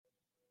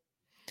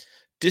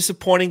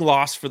disappointing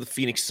loss for the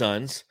Phoenix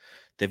Suns.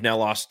 They've now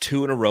lost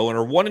 2 in a row and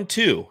are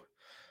 1-2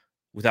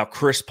 without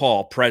Chris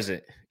Paul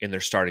present in their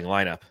starting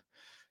lineup.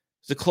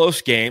 It was a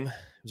close game.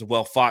 It was a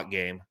well-fought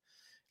game.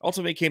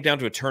 Ultimately, it came down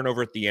to a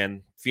turnover at the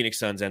end. Phoenix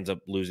Suns ends up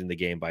losing the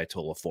game by a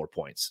total of 4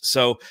 points.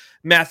 So,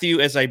 Matthew,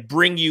 as I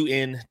bring you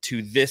in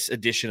to this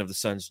edition of the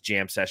Suns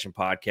Jam Session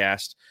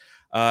podcast,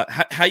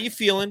 how you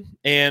feeling?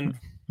 And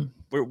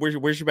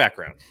where's your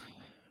background?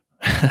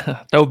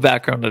 No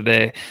background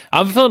today.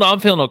 I'm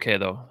feeling okay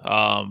though.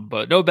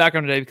 But no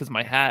background today because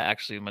my hat,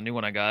 actually, my new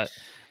one I got.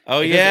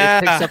 Oh, it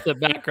picks up the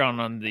background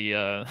on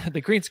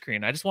the green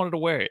screen. I just wanted to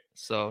wear it,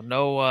 so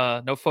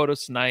no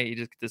photos tonight. You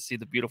just get to see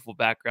the beautiful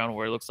background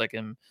where it looks like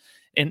I'm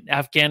in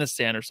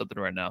Afghanistan or something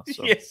right now.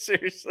 So. Yeah,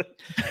 seriously.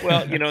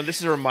 Well, this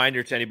is a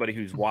reminder to anybody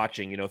who's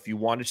watching. If you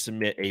want to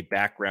submit a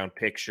background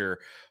picture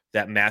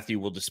that Matthew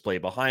will display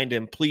behind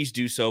him, please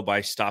do so by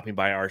stopping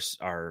by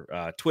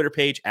our Twitter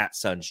page at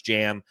Suns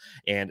Jam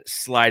and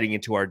sliding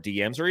into our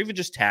DMs, or even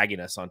just tagging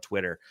us on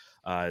Twitter.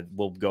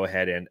 We'll go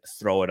ahead and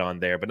throw it on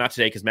there, but not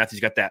today because Matthew's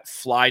got that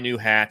fly new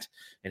hat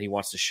and he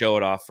wants to show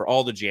it off for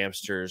all the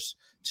Jamsters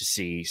to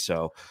see.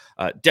 So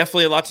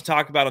definitely a lot to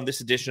talk about on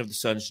this edition of the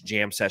Suns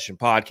Jam Session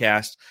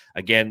podcast.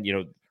 Again,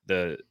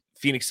 the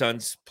Phoenix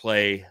Suns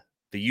play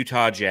the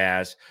Utah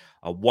Jazz.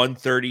 A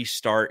 1:30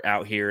 start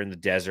out here in the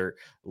desert,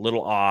 a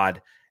little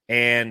odd.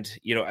 And,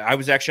 I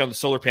was actually on the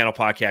Solar Panel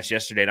podcast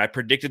yesterday, and I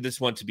predicted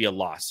this one to be a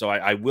loss. So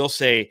I will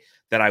say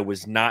that I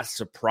was not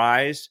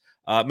surprised.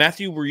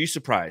 Matthew, were you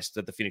surprised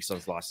that the Phoenix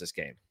Suns lost this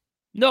game?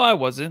 No, I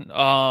wasn't.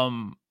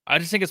 I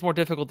just think it's more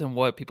difficult than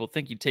what people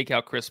think. You take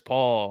out Chris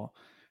Paul,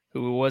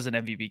 who was an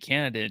MVP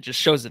candidate. It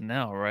just shows it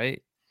now,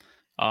 right?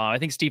 I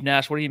think Steve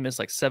Nash, what did he miss?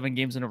 Like 7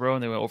 games in a row,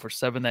 and they went over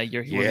 7 that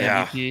year. He won the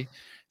MVP.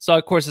 So,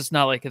 of course, it's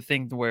not like a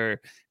thing where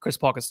Chris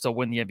Paul can still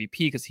win the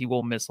MVP because he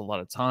will miss a lot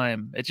of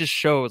time. It just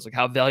shows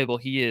how valuable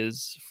he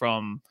is,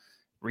 from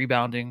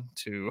rebounding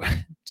to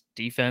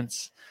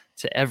defense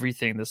to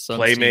everything the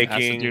Suns team has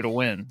to do to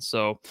win.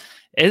 So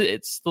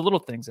it's the little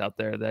things out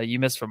there that you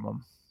miss from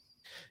them.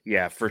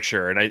 Yeah, for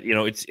sure. And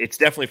it's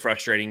definitely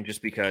frustrating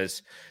just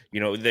because,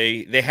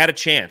 they had a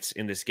chance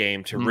in this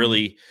game to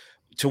really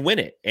to win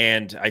it.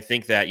 And I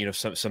think that,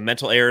 some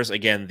mental errors,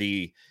 again,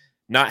 the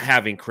not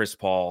having Chris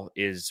Paul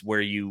is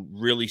where you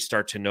really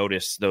start to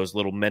notice those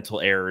little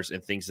mental errors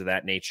and things of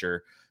that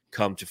nature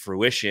come to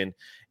fruition.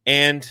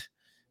 And,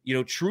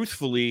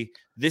 truthfully,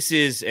 this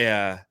is,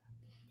 the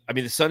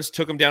Suns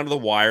took them down to the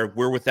wire.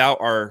 We're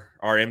without our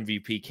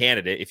MVP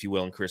candidate, if you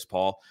will, in Chris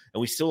Paul, and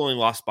we still only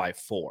lost by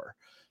 4.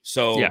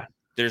 So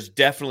there's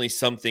definitely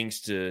some things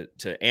to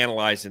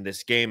analyze in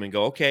this game and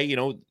go, okay,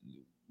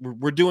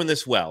 we're doing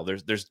this well.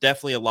 There's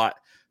definitely a lot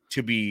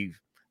to be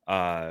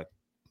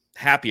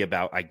happy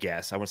about, I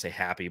guess. I wouldn't say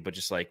happy, but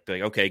just like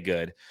okay,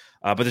 good.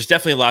 But there's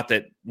definitely a lot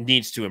that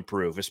needs to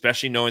improve,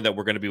 especially knowing that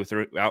we're going to be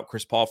without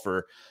Chris Paul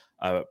for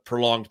a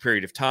prolonged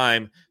period of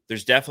time.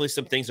 There's definitely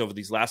some things over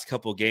these last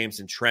couple of games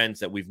and trends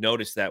that we've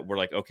noticed that we're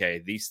like,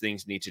 okay, these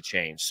things need to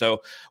change.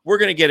 So we're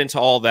going to get into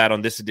all that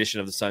on this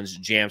edition of the Suns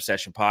Jam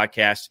Session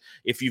podcast.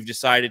 If you've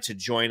decided to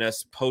join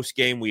us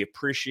post-game, we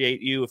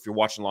appreciate you. If you're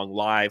watching along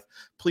live,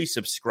 please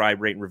subscribe,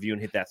 rate, and review,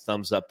 and hit that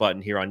thumbs up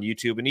button here on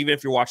YouTube. And even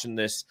if you're watching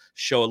this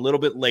show a little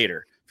bit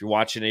later,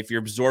 if you're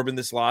absorbing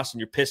this loss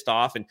and you're pissed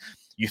off and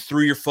you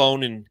threw your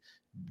phone and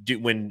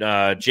when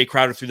Jay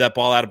Crowder threw that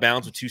ball out of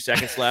bounds with 2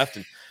 seconds left,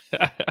 and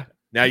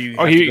now you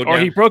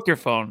he broke your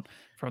phone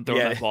from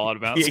throwing that ball out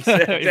of bounds.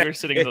 Exactly. You were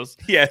sitting in those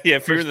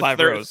if you're in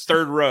the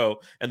third row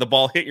and the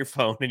ball hit your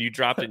phone and you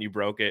dropped it and you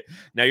broke it.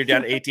 Now you're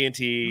down to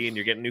AT&T and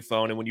you're getting a new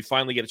phone. And when you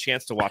finally get a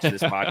chance to watch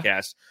this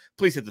podcast,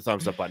 please hit the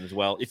thumbs up button as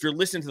well. If you're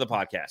listening to the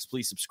podcast,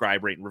 please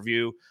subscribe, rate, and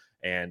review,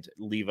 and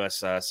leave us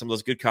some of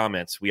those good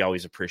comments. We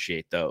always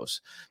appreciate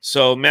those.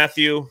 So,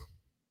 Matthew,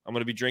 I'm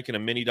going to be drinking a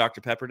mini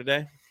Dr. Pepper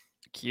today.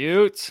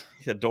 Cute.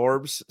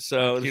 Adorbs.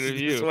 So this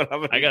is what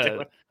I'm going to be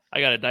doing. I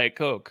got a Diet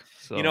Coke.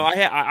 So.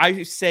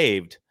 I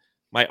saved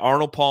my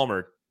Arnold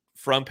Palmer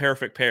from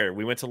Perfect Pear.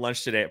 We went to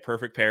lunch today at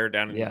Perfect Pear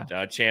down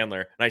in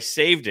Chandler, and I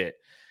saved it.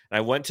 And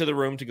I went to the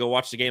room to go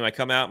watch the game. I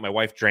come out, and my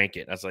wife drank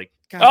it. I was like,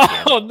 God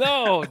damn.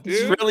 No,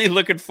 dude! I was really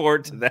looking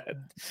forward to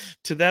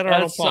that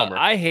Arnold Palmer.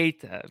 I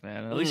hate that,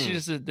 man. At least she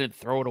just didn't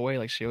throw it away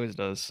like she always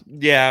does.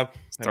 Yeah,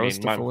 throw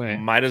stuff away.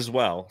 Might as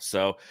well.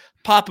 So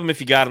pop them if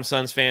you got them,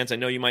 Suns fans. I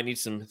know you might need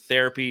some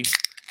therapy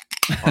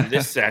on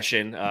this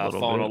session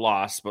following a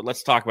loss, but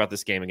let's talk about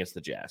this game against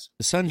the Jazz.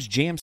 The Suns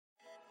Jam.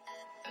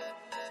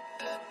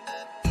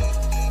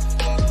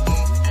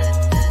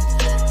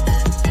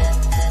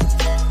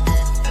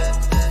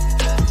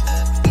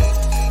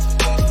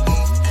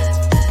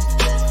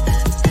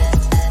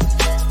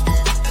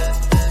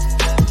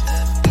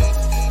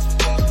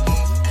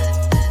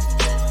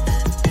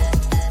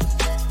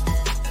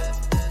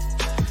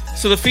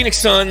 So the Phoenix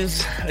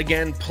Suns,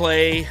 again,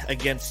 play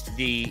against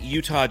the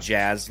Utah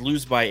Jazz,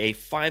 lose by a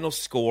final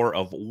score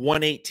of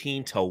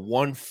 118 to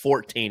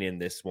 114 in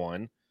this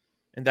one.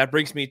 And that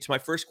brings me to my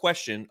first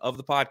question of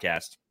the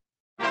podcast.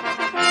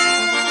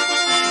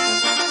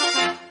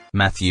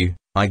 Matthew,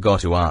 I got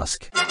to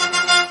ask.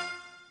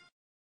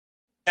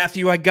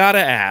 Matthew, I gotta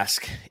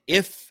ask,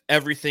 if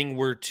everything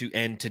were to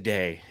end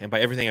today, and by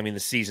everything I mean the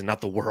season,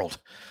 not the world,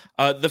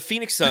 the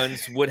Phoenix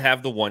Suns would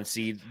have the 1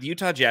 seed, the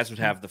Utah Jazz would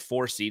have the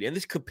 4 seed, and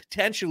this could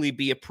potentially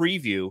be a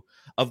preview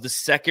of the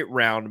second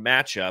round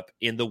matchup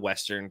in the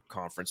Western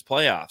Conference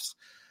playoffs.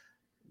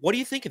 What do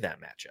you think of that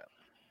matchup?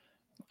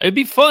 It'd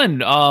be fun.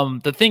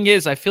 The thing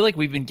is, I feel like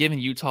we've been giving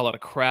Utah a lot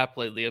of crap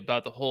lately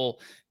about the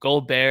whole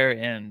Gobert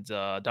and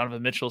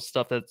Donovan Mitchell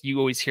stuff that you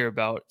always hear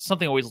about.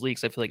 Something always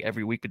leaks, I feel like,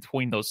 every week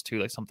between those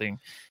two, like something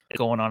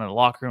going on in the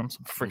locker room,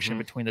 some friction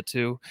between the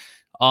two.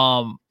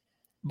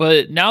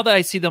 But now that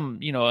I see them,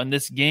 in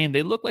this game,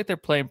 they look like they're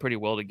playing pretty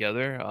well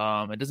together.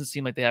 It doesn't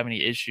seem like they have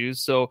any issues.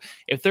 So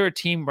if they're a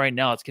team right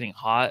now that's getting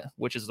hot,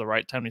 which is the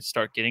right time to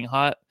start getting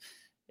hot,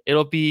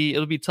 it'll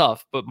be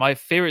tough. But my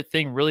favorite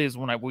thing really is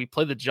when we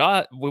play the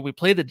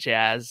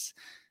Jazz,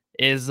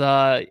 is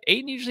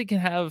Ayton usually can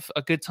have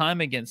a good time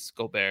against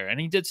Gobert,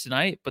 and he did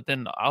tonight. But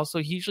then also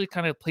he usually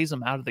kind of plays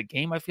them out of the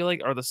game, I feel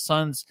like. Or the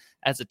Suns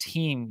as a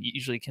team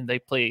usually they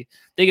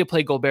can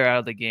play Gobert out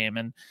of the game.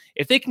 And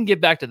if they can get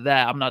back to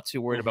that, I'm not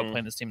too worried about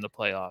playing this team in the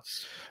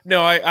playoffs.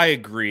 No, I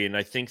agree. And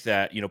I think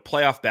that,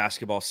 playoff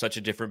basketball is such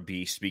a different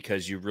beast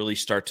because you really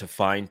start to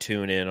fine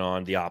tune in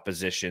on the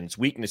opposition's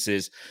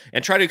weaknesses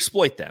and try to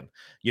exploit them.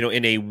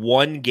 In a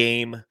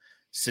 1-game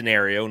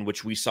scenario in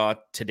which we saw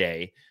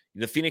today,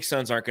 the Phoenix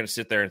Suns aren't going to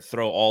sit there and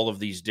throw all of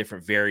these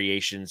different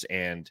variations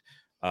and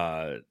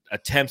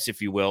attempts,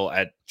 if you will,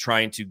 at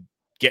trying to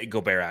get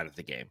Gobert out of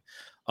the game.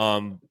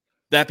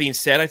 That being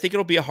said, I think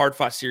it'll be a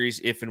hard-fought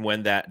series if and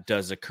when that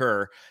does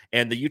occur.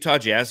 And the Utah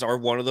Jazz are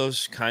one of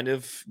those kind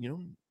of,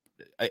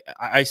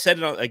 I said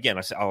it again.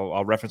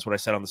 I'll reference what I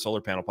said on the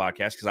Solar Panel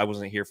podcast because I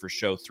wasn't here for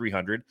show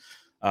 300.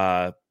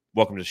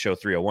 Welcome to show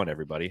 301,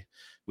 everybody.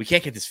 We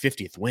can't get this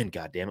 50th win,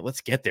 goddammit. Let's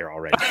get there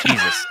already.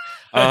 Jesus.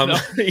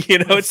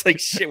 It's like,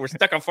 shit, we're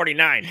stuck on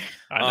 49.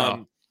 I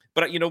know.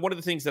 But, one of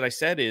the things that I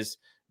said is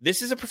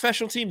this is a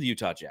professional team, the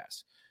Utah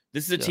Jazz.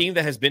 This is a team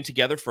that has been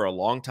together for a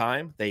long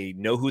time. They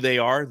know who they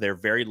are. They're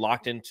very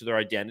locked into their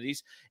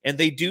identities. And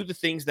they do the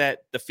things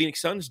that the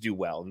Phoenix Suns do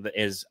well,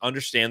 is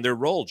understand their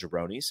role,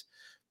 jabronis.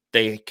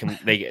 They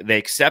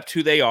accept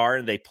who they are,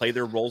 and they play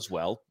their roles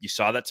well. You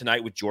saw that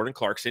tonight with Jordan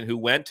Clarkson, who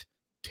went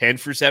 10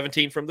 for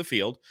 17 from the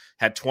field,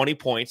 had 20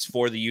 points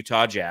for the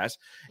Utah Jazz.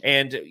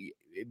 And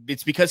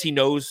it's because he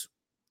knows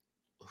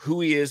who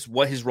he is,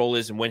 what his role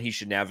is, and when he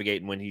should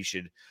navigate and when he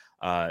should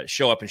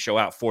show up and show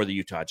out for the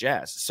Utah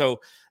Jazz.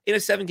 So in a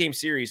 7-game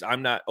series,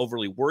 I'm not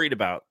overly worried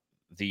about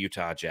the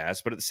Utah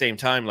Jazz, but at the same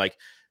time, like,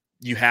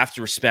 you have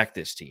to respect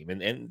this team.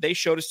 And they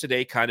showed us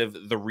today kind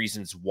of the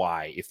reasons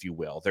why, if you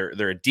will.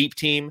 They're a deep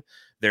team.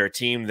 They're a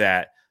team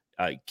that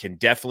can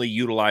definitely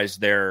utilize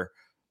their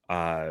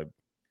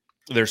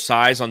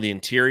size on the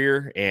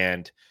interior.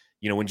 And,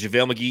 when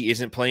JaVale McGee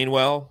isn't playing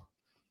well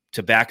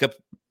to back up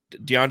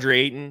DeAndre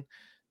Ayton,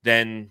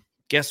 then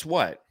guess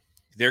what?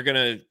 They're going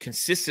to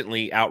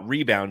consistently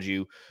out-rebound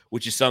you,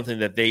 which is something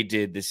that they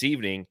did this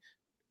evening.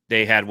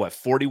 They had,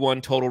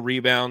 41 total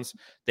rebounds.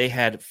 They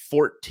had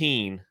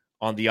 14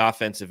 on the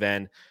offensive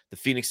end. The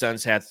Phoenix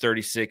Suns had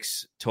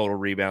 36 total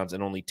rebounds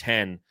and only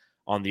 10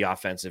 on the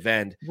offensive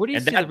end. What do you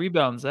see the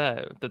rebounds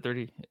at, the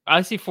 30?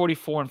 I see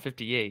 44 and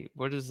 58.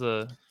 What is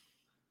the...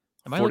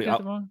 Am I looking at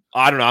the wrong?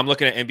 I don't know. I'm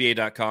looking at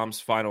NBA.com's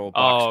final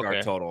box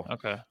score total.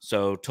 Okay.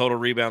 So total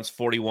rebounds,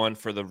 41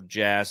 for the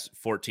Jazz,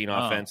 14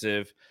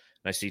 offensive.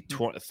 And I see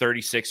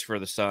 36 for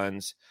the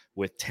Suns,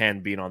 with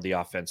 10 being on the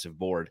offensive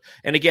board.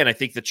 And again, I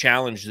think the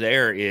challenge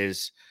there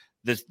is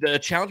the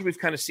challenge we've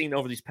kind of seen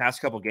over these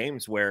past couple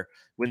games, where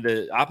when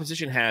the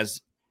opposition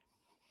has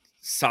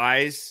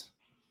size,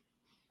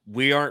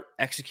 we aren't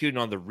executing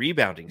on the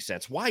rebounding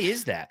sense. Why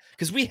is that?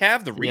 Because we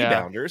have the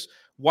rebounders.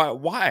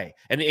 Why?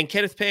 And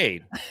Kenneth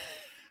Payne,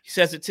 he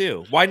says it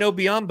too. Why no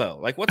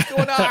Biyombo? Like, what's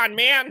going on,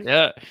 man?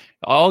 Yeah,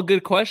 all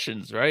good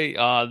questions, right?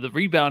 The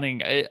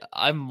rebounding,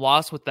 I'm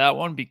lost with that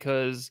one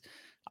because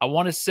I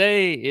want to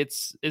say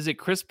is it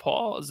Chris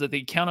Paul? Is it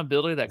the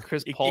accountability that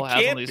Chris Paul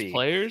has on these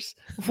players?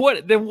 What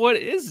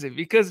is it?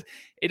 Because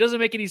it doesn't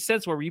make any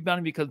sense where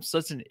rebounding becomes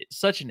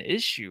such an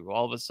issue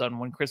all of a sudden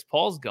when Chris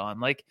Paul's gone.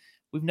 Like,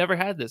 we've never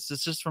had this.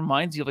 This just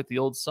reminds you of like the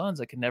old Suns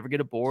that can never get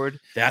a board.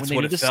 That's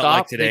what it felt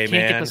like today, man. They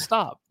can't get the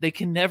stop. They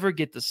can never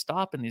get the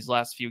stop in these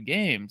last few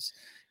games.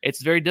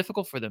 It's very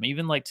difficult for them.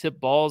 Even like tip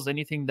balls,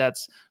 anything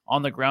that's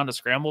on the ground to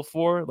scramble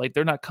for, like,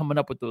 they're not coming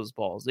up with those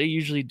balls. They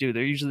usually do.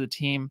 They're usually the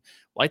team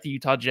like the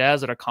Utah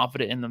Jazz that are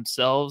confident in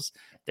themselves.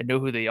 They know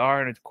who they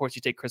are. And of course,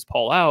 you take Chris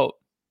Paul out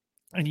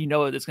and you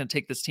know it's going to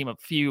take this team a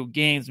few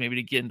games maybe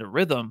to get into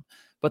rhythm.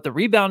 But the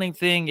rebounding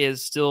thing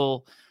is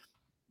still...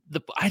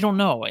 I don't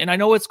know. And I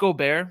know it's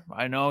Gobert.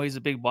 I know he's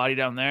a big body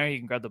down there. He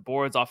can grab the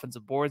boards,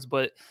 offensive boards,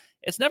 but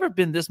it's never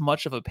been this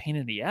much of a pain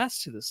in the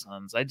ass to the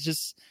Suns.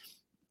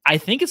 I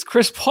think it's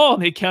Chris Paul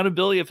and the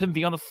accountability of him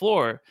being on the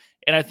floor.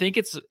 And I think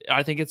it's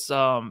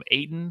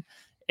Ayton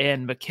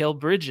and Mikal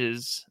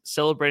Bridges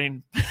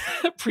celebrating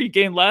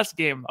pregame last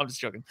game. I'm just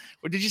joking.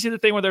 But did you see the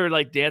thing where they were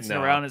like dancing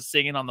around and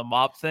singing on the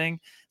mop thing?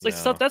 It's like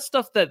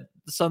stuff that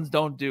the Suns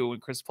don't do when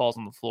Chris Paul's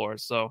on the floor.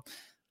 So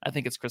I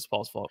think it's Chris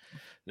Paul's fault.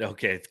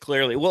 Okay,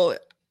 clearly. Well,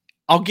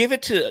 I'll give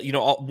it to,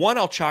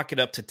 I'll chalk it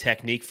up to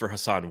technique for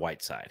Hassan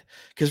Whiteside,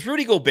 because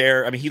Rudy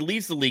Gobert, I mean, he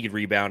leads the league in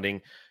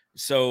rebounding.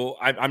 So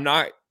I'm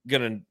not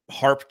going to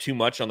harp too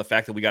much on the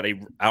fact that we got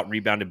out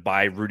rebounded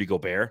by Rudy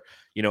Gobert.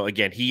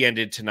 Again, he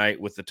ended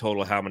tonight with the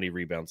total, how many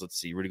rebounds? Let's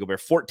see. Rudy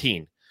Gobert,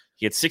 14.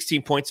 He had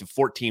 16 points and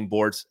 14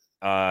 boards,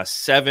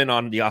 7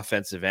 on the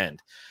offensive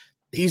end.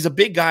 He's a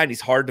big guy and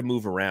he's hard to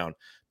move around.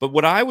 But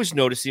what I was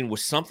noticing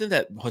was something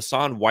that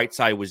Hassan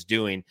Whiteside was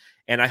doing.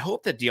 And I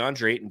hope that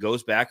DeAndre Ayton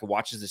goes back and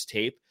watches this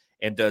tape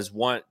and does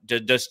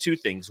two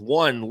things.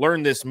 One,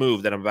 learn this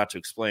move that I'm about to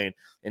explain.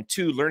 And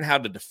two, learn how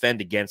to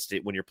defend against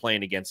it when you're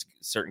playing against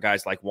certain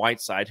guys like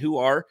Whiteside, who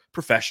are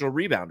professional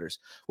rebounders.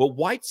 What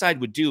Whiteside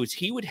would do is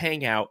he would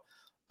hang out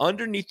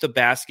underneath the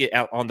basket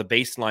out on the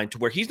baseline to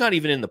where he's not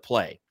even in the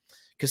play,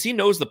 because he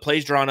knows the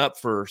play's drawn up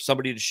for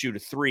somebody to shoot a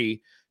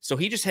three. So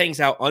he just hangs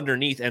out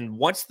underneath. And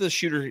once the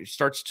shooter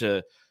starts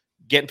to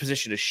get in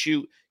position to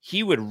shoot,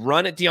 he would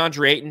run at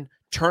DeAndre Ayton,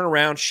 turn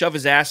around, shove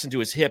his ass into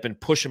his hip, and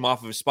push him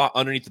off of his spot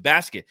underneath the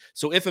basket.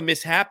 So if a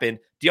miss happened,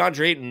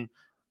 DeAndre Ayton,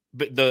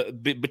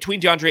 between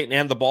DeAndre Ayton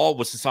and the ball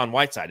was Hassan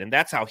Whiteside. And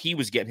that's how he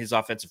was getting his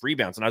offensive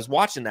rebounds. And I was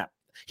watching that.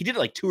 He did it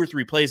like 2 or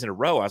 3 plays in a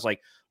row. I was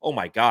like, oh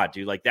my God,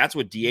 dude. Like, that's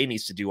what DA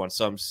needs to do on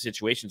some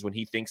situations when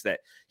he thinks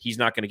that he's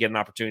not going to get an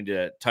opportunity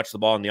to touch the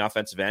ball on the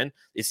offensive end,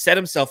 is set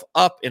himself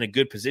up in a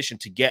good position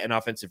to get an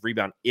offensive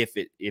rebound if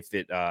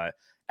it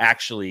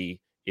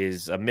actually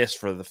is a miss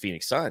for the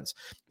Phoenix Suns.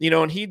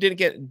 And DA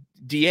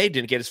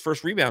didn't get his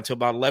first rebound until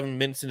about 11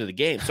 minutes into the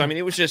game. So, I mean,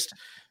 it was just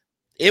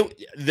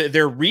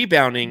their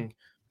rebounding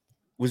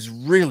was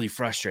really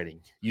frustrating.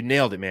 You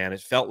nailed it, man.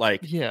 It felt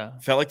like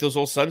those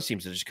old Suns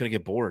teams that just couldn't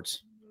get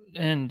boards.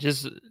 And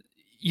just,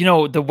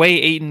 the way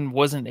Ayton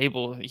wasn't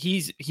able,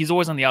 he's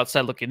always on the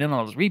outside looking in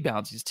on those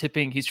rebounds.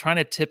 He's trying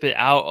to tip it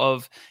out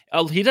of,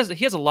 he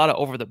has a lot of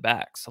over the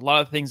backs, a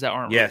lot of things that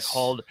aren't really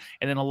called.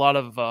 And then a lot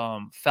of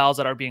fouls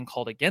that are being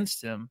called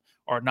against him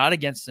or not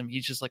against him.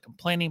 He's just like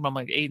complaining. But I'm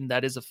like, Ayton,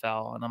 that is a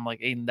foul. And I'm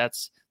like, Ayton,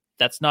 that's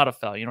not a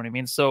foul. You know what I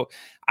mean? So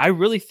I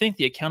really think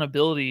the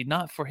accountability,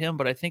 not for him,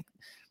 but I think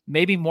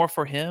maybe more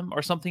for him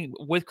or something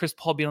with Chris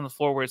Paul being on the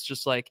floor, where it's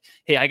just like,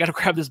 hey, I got to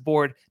grab this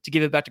board to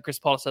give it back to Chris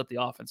Paul to set up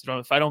the offense.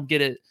 If I don't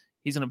get it,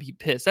 he's going to be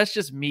pissed. That's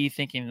just me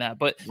thinking that.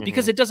 But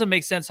because it doesn't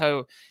make sense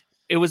how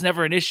it was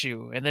never an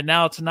issue. And then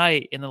now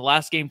tonight in the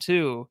last game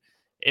too,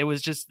 it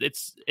was just,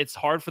 it's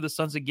hard for the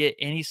Suns to get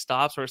any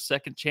stops or a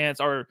second chance,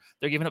 or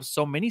they're giving up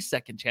so many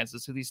second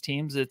chances to these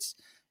teams. It's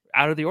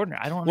out of the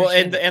ordinary. I don't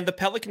understand. Well, and the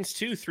Pelicans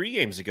too, 3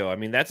 games ago. I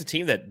mean, that's a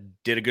team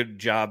that did a good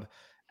job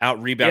out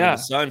rebounding the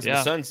Suns. And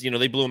the Suns,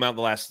 they blew them out in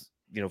the last,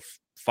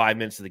 5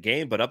 minutes of the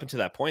game, but up until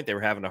that point, they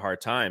were having a hard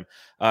time.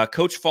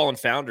 Coach Fallen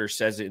Founder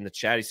says it in the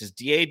chat. He says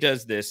DA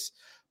does this,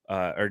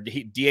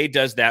 DA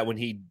does that when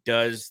he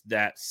does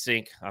that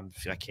sync.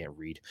 I can't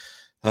read.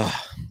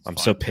 I'm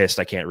so pissed.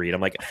 I can't read.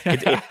 I'm like,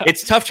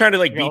 it's tough trying to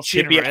be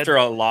chippy after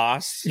a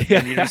loss.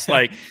 And you're just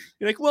like,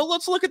 well,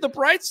 let's look at the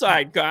bright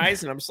side,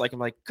 guys. And I'm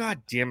like,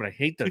 God damn it, I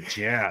hate the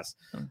Jazz.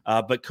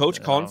 But Coach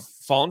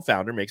Fallen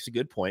Founder makes a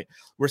good point,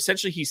 where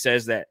essentially he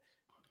says that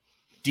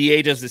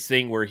DA does this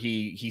thing where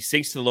he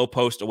sinks to the low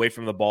post away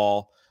from the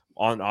ball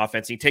on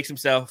offense. He takes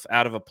himself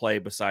out of a play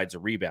besides a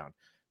rebound.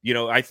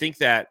 I think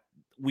that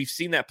we've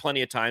seen that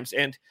plenty of times,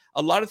 and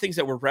a lot of things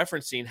that we're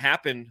referencing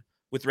happen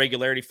with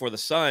regularity for the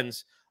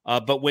Suns.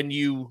 But when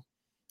you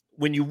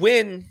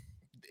win,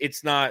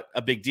 it's not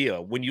a big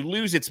deal. When you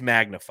lose, it's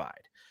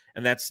magnified.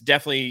 And that's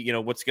definitely,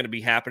 what's going to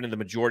be happening in the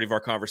majority of our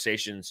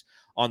conversations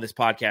on this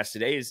podcast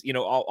today is,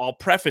 I'll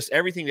preface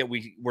everything that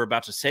we're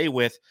about to say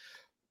with,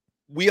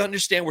 we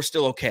understand we're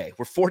still okay.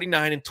 We're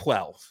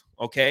 49-12.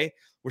 Okay.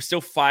 We're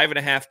still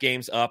 5.5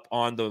 games up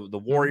on the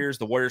Warriors.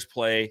 The Warriors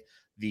play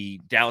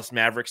the Dallas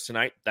Mavericks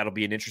tonight. That'll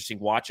be an interesting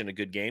watch and a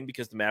good game,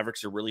 because the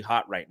Mavericks are really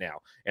hot right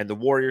now. And the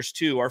Warriors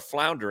too are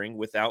floundering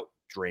without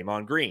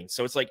Draymond Green.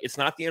 So it's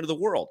not the end of the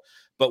world.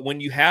 But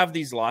when you have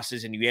these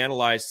losses and you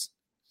analyze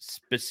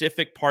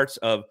specific parts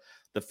of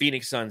the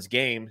Phoenix Suns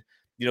game,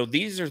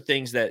 these are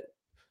things that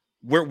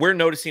we're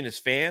noticing as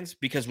fans,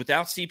 because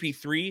without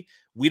CP3,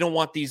 we don't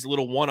want these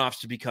little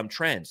one-offs to become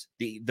trends.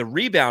 The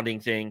rebounding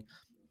thing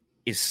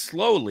is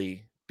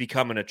slowly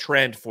becoming a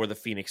trend for the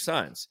Phoenix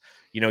Suns.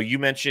 You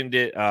mentioned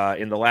it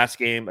in the last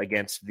game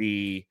against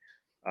the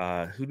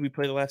who did we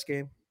play the last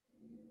game?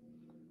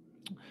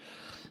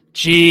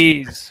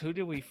 Jeez, who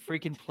did we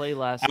freaking play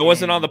last game? I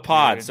wasn't on the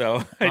pod, dude.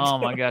 so oh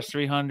my gosh,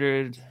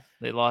 300.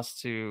 They lost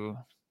to.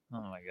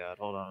 Oh my God,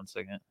 hold on a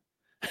second.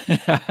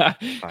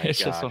 It's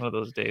just one of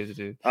those days,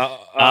 dude.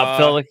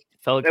 Pelicans.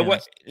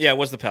 It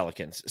was the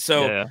Pelicans.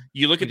 So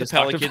you look at the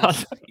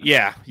Pelicans.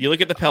 You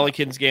look at the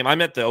Pelicans game. I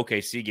meant the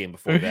OKC game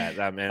before that.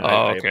 I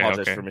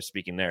apologize for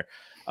misspeaking there.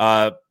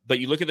 But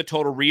you look at the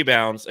total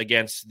rebounds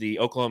against the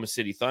Oklahoma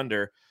City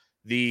Thunder.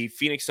 The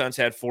Phoenix Suns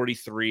had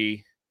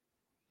 43.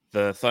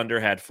 The Thunder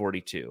had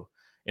 42.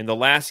 In the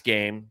last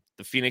game,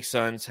 the Phoenix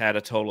Suns had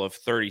a total of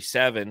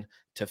 37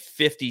 to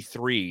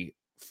 53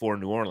 for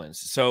New Orleans.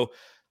 So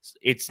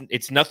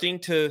it's nothing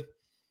to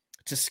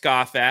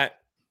scoff at.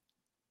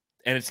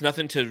 and it's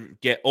nothing to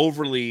get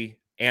overly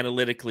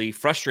analytically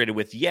frustrated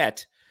with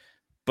yet,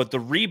 but the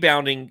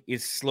rebounding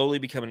is slowly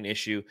becoming an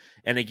issue.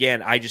 And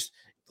again, I just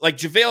like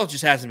JaVale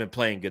just hasn't been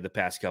playing good the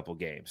past couple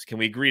games. Can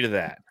we agree to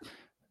that?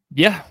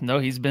 Yeah, no,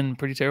 he's been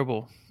pretty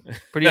terrible,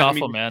 pretty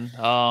awful, man.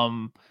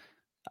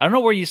 I don't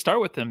know where you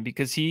start with him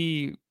because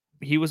he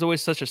was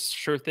always such a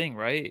sure thing,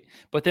 right?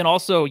 But then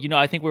also,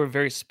 I think we were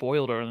very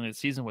spoiled early in the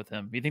season with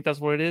him. You think that's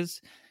what it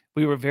is?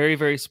 We were very,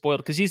 very spoiled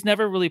because he's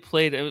never really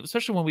played,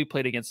 especially when we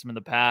played against him in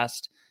the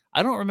past.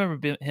 I don't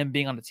remember him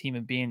being on the team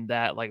and being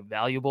that like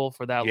valuable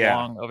for that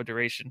long of a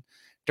duration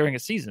during a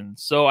season.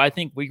 So I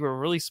think we were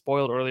really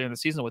spoiled earlier in the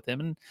season with him,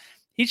 and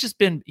he's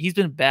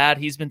been bad.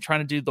 He's been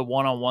trying to do the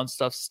one-on-one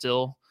stuff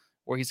still,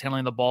 where he's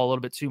handling the ball a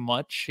little bit too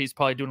much. He's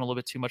probably doing a little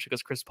bit too much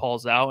because Chris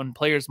Paul's out, and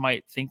players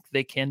might think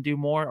they can do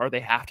more or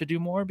they have to do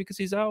more because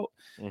he's out.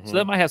 Mm-hmm. So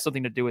that might have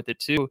something to do with it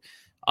too.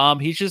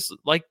 He's just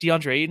like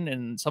DeAndre Ayton,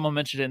 and someone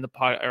mentioned it in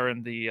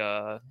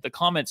the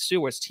comments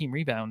too, where it's team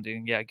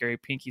rebounding. Yeah, Gary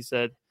Pinky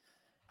said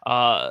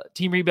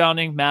team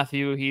rebounding.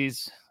 Matthew,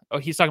 he's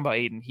talking about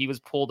Ayton. He was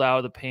pulled out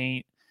of the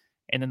paint,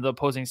 and then the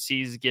opposing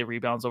C's get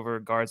rebounds over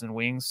guards and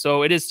wings.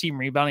 So it is team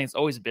rebounding. It's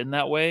always been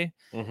that way.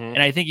 Mm-hmm.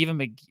 And I think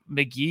even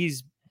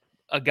McGee's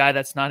a guy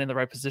that's not in the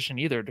right position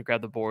either to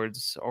grab the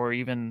boards or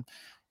even,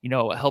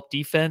 help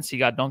defense. He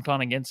got dunked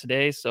on again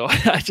today. So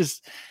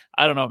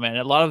I don't know, man.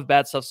 A lot of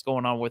bad stuff's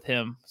going on with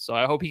him. So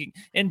I hope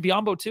and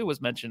Biyombo too was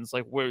mentioned. It's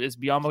like, where is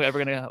Biyombo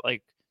ever going to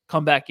like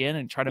come back in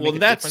and try to make a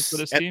difference for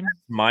this team?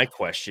 That's my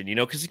question,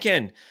 because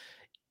again,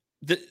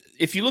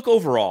 if you look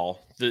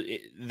overall,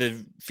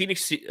 the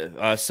Phoenix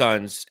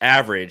Suns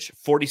average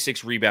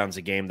 46 rebounds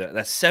a game.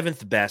 That's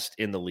seventh best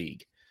in the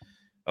league.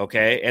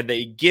 Okay. And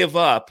they give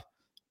up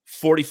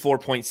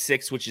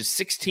 44.6, which is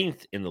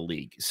 16th in the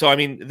league. So, I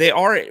mean, they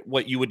are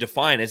what you would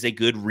define as a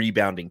good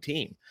rebounding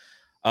team.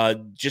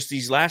 Just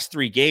these last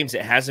three games,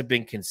 it hasn't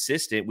been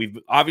consistent. We've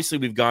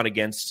gone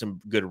against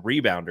some good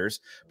rebounders,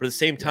 but at the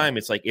same time,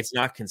 it's like it's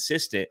not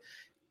consistent.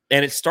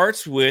 And it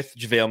starts with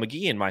JaVale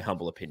McGee, in my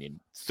humble opinion.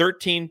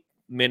 13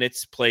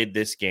 minutes played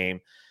this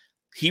game.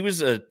 He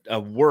was a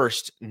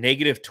worst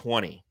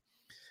 -20.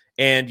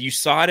 And you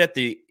saw it at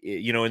the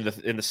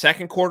in the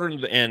second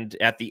quarter and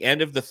at the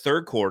end of the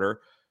third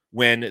quarter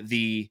when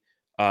the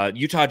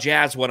Utah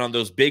Jazz went on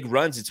those big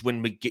runs. It's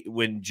when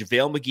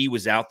JaVale McGee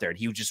was out there and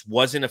he just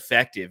wasn't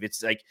effective.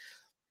 It's like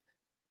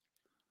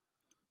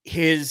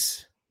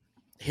his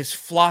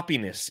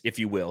floppiness, if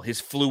you will, his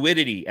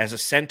fluidity as a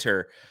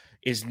center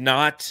is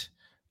not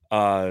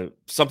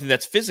something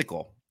that's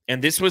physical.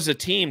 And this was a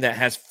team that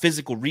has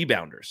physical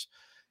rebounders.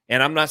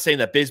 And I'm not saying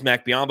that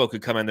Bismack Biyombo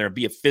could come in there and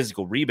be a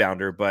physical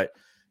rebounder, but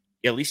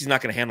at least he's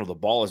not going to handle the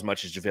ball as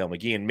much as JaVale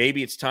McGee. And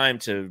maybe it's time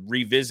to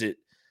revisit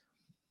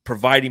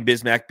providing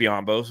Bismack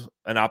Biyombo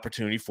an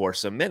opportunity for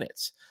some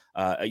minutes.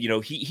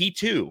 He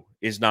too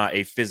is not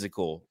a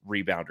physical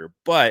rebounder,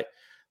 but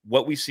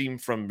what we've seen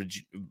from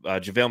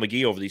JaVale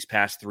McGee over these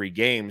past three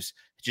games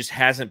just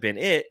hasn't been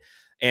it.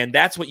 And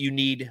that's what you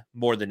need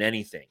more than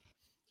anything.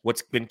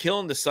 What's been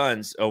killing the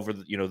Suns over,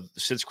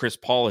 since Chris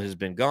Paul has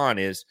been gone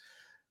is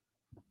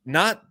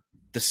not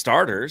the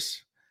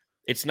starters.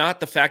 It's not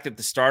the fact that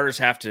the starters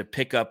have to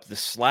pick up the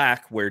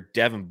slack where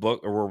Devin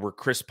Booker or where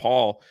Chris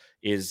Paul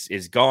is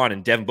gone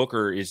and Devin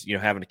Booker is,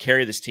 having to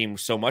carry this team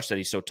so much that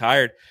he's so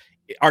tired.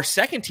 Our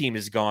second team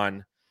is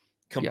gone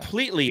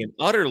completely and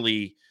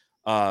utterly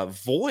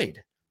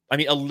void. I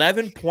mean,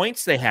 11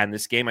 points they had in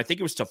this game. I think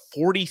it was to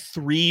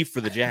 43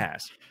 for the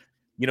Jazz.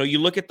 You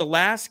look at the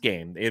last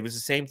game, it was the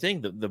same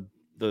thing.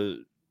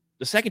 The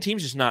second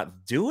team's just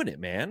not doing it,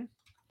 man.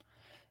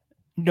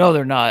 No,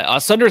 they're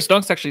not. Sunders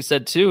Dunks actually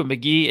said too,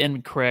 McGee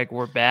and Craig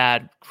were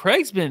bad.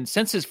 Craig's been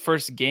since his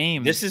first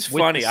game. This is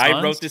funny.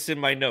 I wrote this in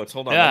my notes.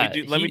 Hold on. Yeah,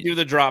 let me do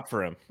the drop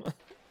for him.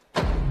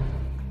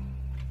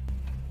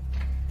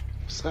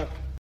 What's up?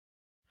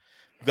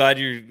 Glad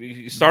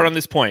you start on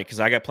this point because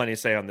I got plenty to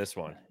say on this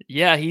one.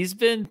 Yeah, he's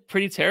been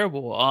pretty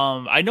terrible.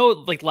 I know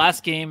like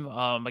last game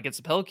against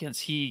the Pelicans,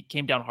 he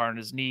came down hard on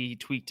his knee, he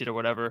tweaked it or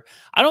whatever.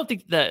 I don't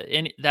think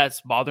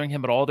that's bothering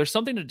him at all. There's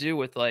something to do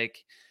with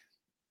like,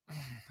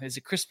 is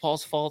it Chris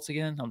Paul's fault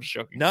again? I'm just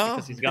joking. No,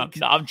 because he's gone.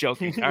 No, I'm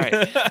joking. All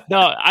right. No,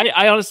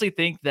 I honestly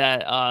think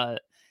that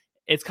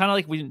it's kind of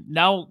like we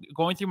now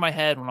going through my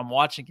head when I'm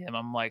watching him.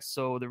 I'm like,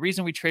 so the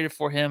reason we traded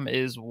for him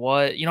is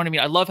what, you know what I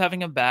mean? I love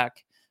having him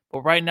back,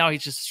 but right now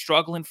he's just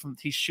struggling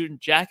he's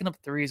jacking up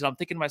threes. And I'm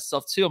thinking to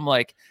myself too, I'm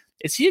like,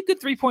 is he a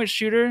good 3-point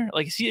shooter?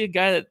 Like, is he a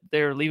guy that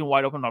they're leaving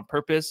wide open on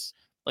purpose?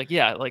 Like,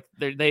 yeah, like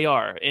they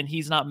are, and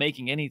he's not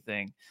making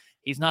anything.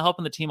 He's not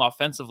helping the team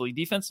offensively.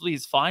 Defensively,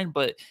 he's fine,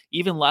 but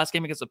even last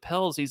game against the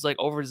Pels, he's like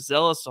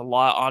overzealous a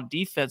lot on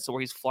defense, where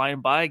he's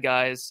flying by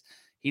guys.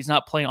 He's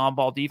not playing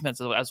on-ball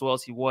defense as well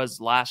as he was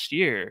last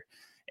year.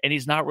 And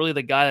he's not really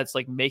the guy that's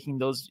like making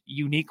those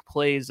unique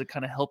plays that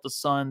kind of help the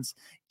Suns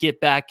get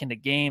back into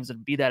games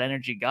and be that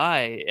energy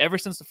guy. Ever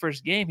since the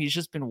first game, he's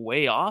just been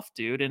way off,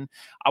 dude. And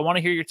I want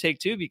to hear your take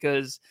too,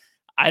 because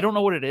I don't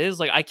know what it is.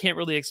 Like, I can't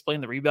really explain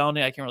the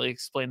rebounding. I can't really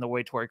explain the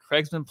way Torrey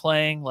Craig's been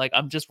playing. Like,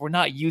 we're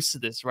not used to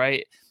this,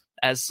 right?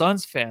 as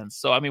Suns fans.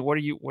 So I mean, what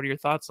are your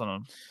thoughts on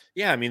him?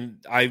 Yeah, I mean,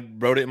 I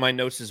wrote it in my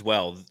notes as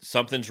well.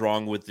 Something's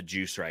wrong with the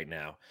juice right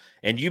now.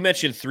 And you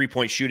mentioned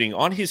 3-point shooting.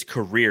 On his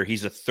career,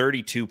 he's a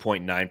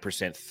 32.9%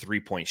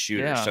 3-point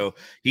shooter. Yeah. So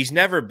he's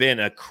never been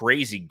a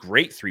crazy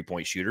great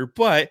 3-point shooter,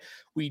 but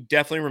we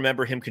definitely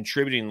remember him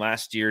contributing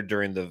last year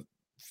during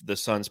the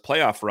Suns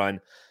playoff run,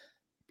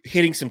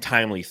 hitting some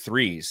timely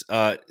threes.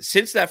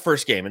 Since that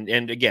first game,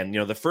 and again,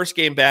 the first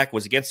game back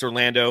was against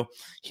Orlando.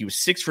 He was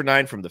 6 for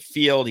 9 from the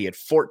field. He had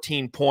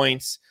 14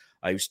 points.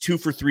 He was 2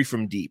 for 3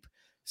 from deep.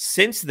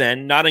 Since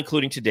then, not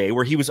including today,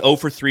 where he was 0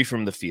 for 3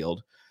 from the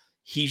field,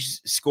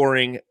 he's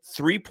scoring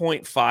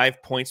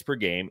 3.5 points per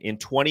game in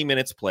 20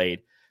 minutes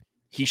played.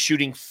 He's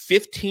shooting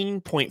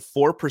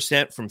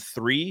 15.4% from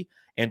 3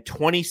 and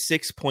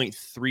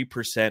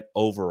 26.3%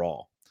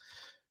 overall.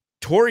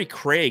 Torrey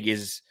Craig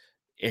has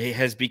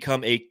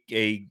become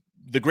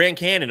the Grand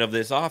Canyon of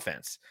this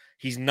offense.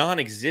 He's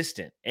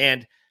non-existent,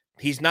 and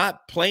he's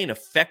not playing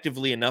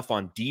effectively enough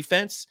on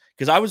defense,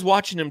 because I was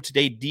watching him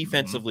today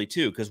defensively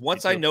too, because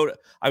once I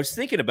was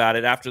thinking about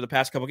it after the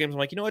past couple games, I'm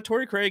like, you know what,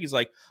 Torrey Craig is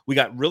like, we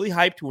got really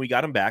hyped when we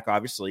got him back.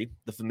 Obviously,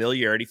 the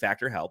familiarity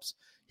factor helps.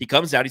 He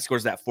comes out, he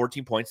scores that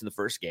 14 points in the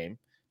first game.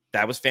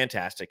 That was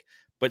fantastic.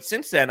 But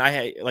since then,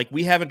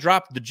 we haven't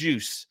dropped the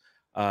juice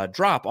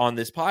drop on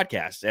this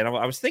podcast, and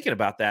I was thinking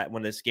about that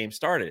when this game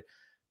started.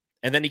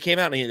 And then he came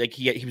out and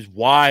he was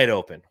wide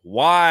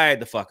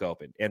the fuck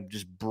open, and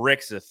just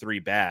bricks a 3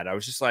 bad. I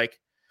was just like,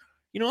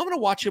 I'm going to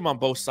watch him on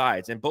both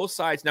sides. And both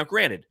sides, now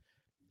granted,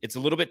 it's a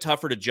little bit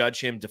tougher to judge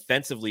him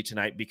defensively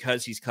tonight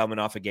because he's coming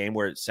off a game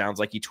where it sounds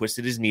like he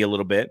twisted his knee a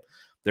little bit.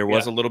 There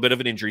was a little bit of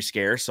an injury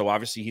scare. So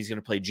obviously he's going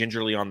to play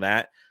gingerly on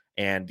that.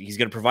 And he's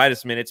going to provide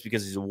us minutes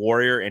because he's a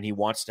warrior and he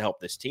wants to help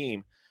this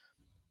team.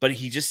 But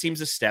he just seems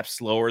a step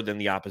slower than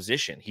the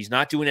opposition. He's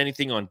not doing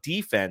anything on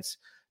defense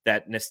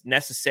that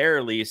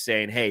necessarily is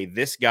saying, hey,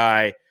 this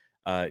guy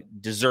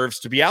deserves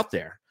to be out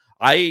there.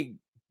 I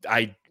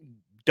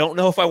don't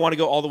know if I want to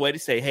go all the way to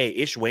say, hey,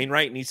 Ish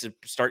Wainwright needs to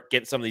start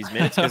getting some of these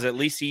minutes, because at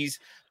least he's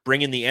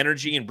bringing the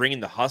energy and bringing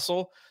the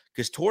hustle.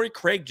 Because Torrey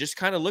Craig just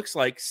kind of looks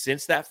like,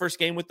 since that first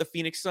game with the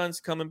Phoenix Suns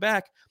coming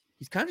back,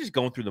 he's kind of just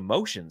going through the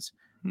motions,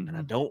 and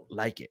I don't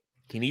like it.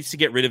 He needs to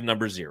get rid of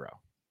number 0.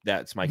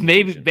 That's my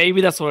conclusion.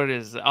 Maybe that's what it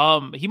is.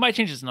 He might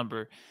change his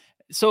number.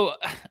 So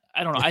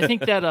I don't know. I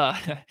think that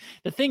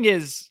the thing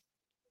is,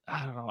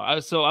 I don't know. I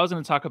was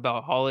going to talk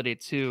about Holiday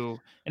too,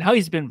 and how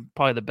he's been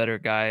probably the better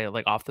guy,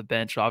 like off the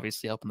bench,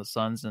 obviously helping the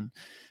Suns,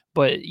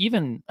 but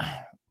even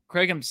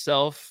Craig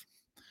himself,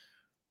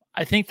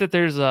 I think that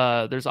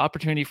there's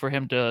opportunity for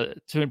him to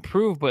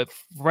improve, but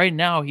right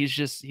now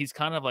he's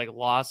kind of like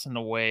lost in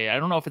a way. I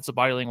don't know if it's a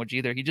body language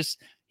either.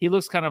 He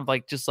looks kind of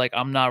like, just like,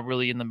 I'm not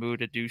really in the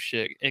mood to do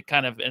shit, it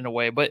kind of, in a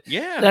way, but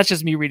yeah, that's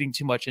just me reading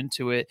too much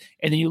into it.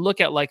 And then you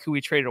look at like who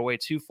we traded away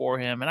to for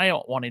him, and I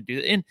don't want to do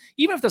that. And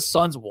even if the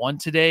Suns won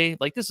today,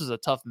 like, this is a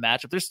tough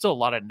matchup. There's still a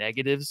lot of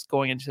negatives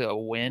going into a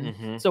win.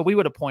 Mm-hmm. So we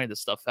would have pointed this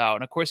stuff out.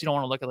 And of course you don't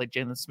want to look at like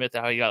Jalen Smith,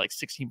 how he got like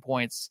 16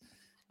 points,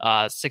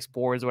 6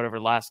 boards, whatever,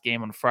 last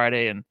game on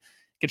Friday, and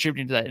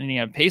contributing to that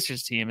Indiana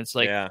Pacers team. It's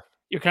like,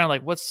 you're kind of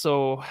like,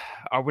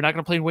 are we not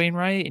going to play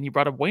Wainwright? And you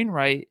brought up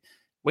Wainwright.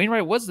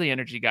 Wainwright was the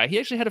energy guy. He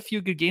actually had a few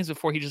good games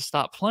before he just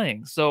stopped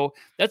playing. So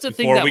that's the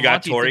thing that we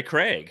got Torrey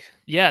Craig.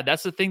 Yeah,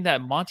 that's the thing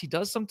that Monty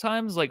does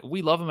sometimes. Like,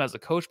 we love him as a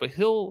coach, but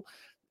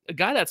a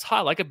guy that's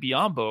hot, like a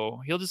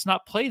Biyombo, he'll just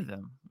not play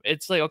them.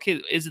 It's like, okay,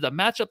 is it a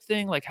matchup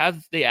thing? Like,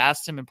 have they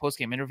asked him in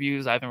post-game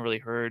interviews? I haven't really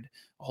heard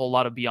a whole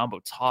lot of Biyombo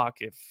talk,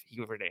 if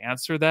he were to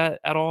answer that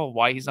at all,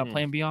 why he's not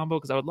playing Biyombo,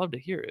 because I would love to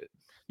hear it.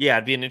 Yeah,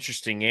 it'd be an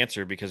interesting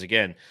answer, because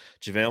again,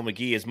 JaVale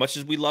McGee, as much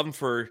as we love him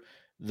for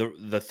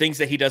the things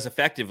that he does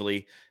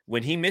effectively,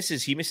 when he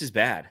misses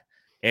bad.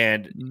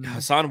 And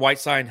Hassan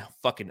Whiteside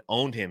fucking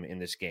owned him in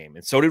this game.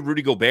 And so did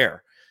Rudy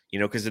Gobert,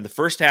 because in the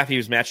first half he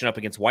was matching up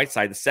against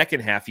Whiteside. The second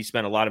half he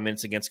spent a lot of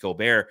minutes against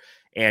Gobert,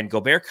 and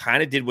Gobert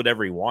kind of did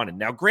whatever he wanted.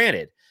 Now,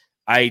 granted,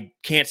 I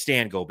can't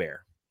stand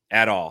Gobert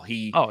at all.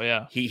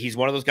 He's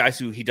one of those guys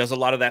who he does a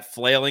lot of that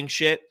flailing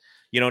shit.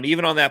 And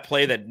even on that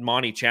play that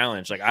Monty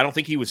challenged, like, I don't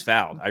think he was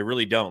fouled. I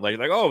really don't. Like,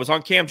 oh, it was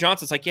on Cam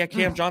Johnson. It's like, yeah,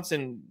 Cam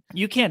Johnson.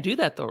 You can't do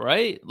that though,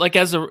 right? Like,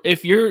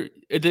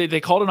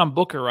 they called it on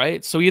Booker,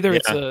 right? So either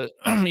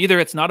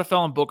it's not a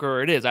foul on Booker,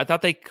 or it is. I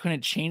thought they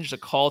couldn't change the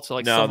call to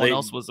someone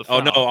else was the foul.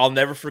 Oh no, I'll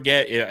never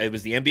forget. It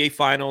was the NBA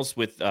Finals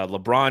with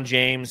LeBron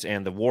James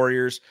and the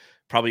Warriors.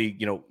 Probably,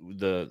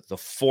 the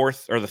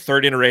fourth or the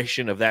third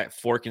iteration of that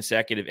 4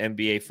 consecutive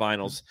NBA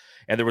Finals.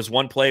 And there was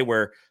one play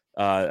where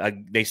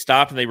they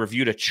stopped and they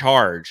reviewed a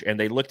charge, and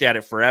they looked at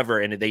it forever,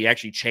 and they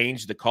actually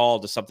changed the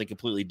call to something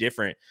completely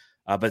different.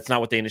 But it's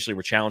not what they initially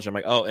were challenged. I'm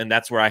like, oh, and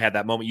that's where I had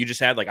that moment you just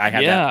had. Like, I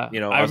had that,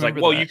 I was like,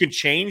 well, you can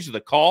change the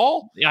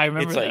call. Yeah, I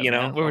remember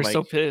that, we were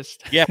so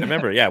pissed. Yeah, I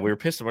remember. Yeah, we were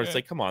pissed. It's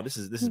like, come on, this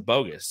is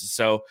bogus.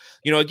 So,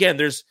 again,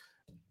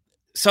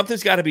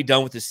 something's got to be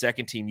done with this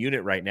second team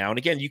unit right now. And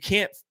again, you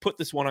can't put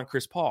this one on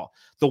Chris Paul.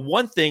 The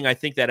one thing I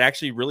think that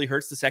actually really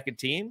hurts the second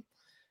team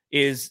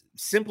is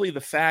simply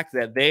the fact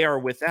that they are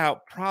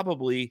without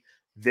probably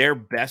their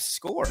best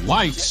scorer.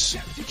 Lights,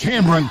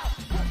 Cameron,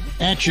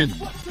 action.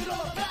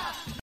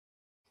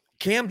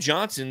 Cam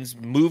Johnson's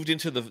moved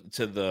into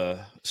the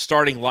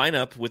starting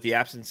lineup with the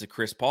absence of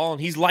Chris Paul,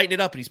 and he's lighting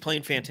it up and he's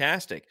playing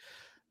fantastic.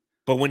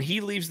 But when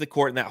he leaves the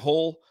court and that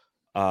whole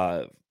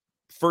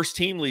first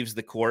team leaves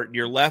the court,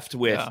 you're left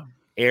with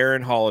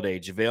Aaron Holiday,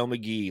 JaVale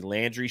McGee,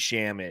 Landry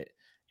Shamet,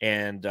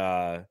 and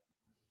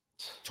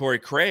Torrey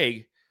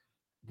Craig.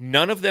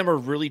 None of them are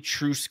really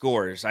true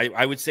scorers.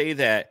 I would say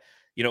that,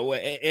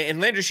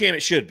 and Landry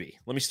Shamet should be.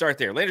 Let me start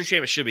there. Landry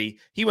Shamet should be.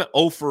 He went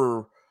 0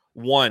 for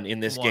 1 in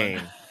this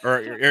game.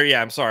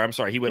 I'm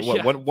sorry. He went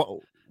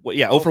 0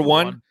 for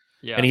 1.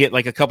 Yeah. And he hit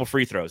like a couple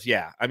free throws.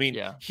 Yeah. I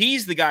mean,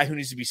 he's the guy who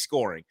needs to be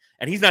scoring,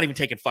 and he's not even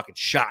taking fucking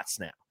shots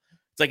now.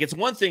 It's like, it's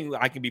one thing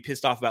I can be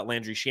pissed off about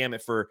Landry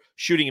Shamet for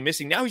shooting and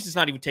missing. Now he's just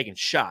not even taking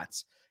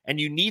shots, and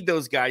you need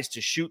those guys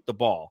to shoot the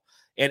ball.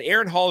 And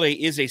Aaron Holiday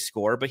is a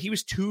scorer, but he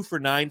was 2 for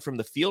 9 from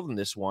the field in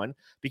this one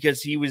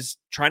because he was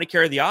trying to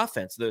carry the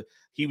offense.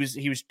 He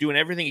was doing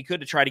everything he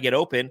could to try to get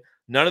open.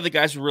 None of the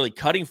guys were really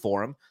cutting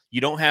for him. You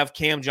don't have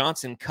Cam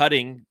Johnson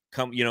cutting,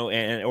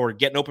 or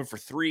getting open for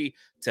 3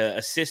 to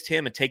assist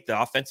him and take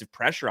the offensive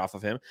pressure off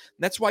of him. And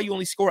that's why you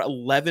only score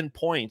 11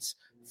 points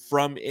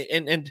from.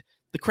 And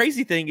the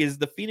crazy thing is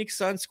the Phoenix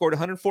Suns scored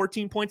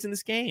 114 points in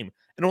this game,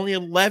 and only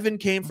 11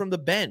 came from the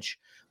bench.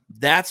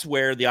 That's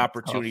where the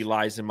opportunity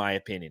lies, in my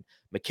opinion.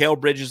 Mikal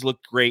Bridges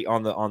looked great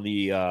on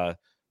the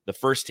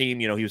first team.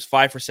 He was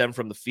 5 for 7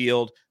 from the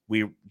field.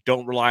 We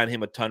don't rely on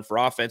him a ton for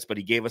offense, but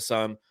he gave us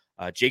some.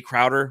 Jay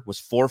Crowder was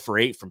 4 for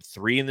 8 from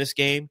 3 in this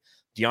game.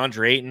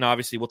 DeAndre Ayton,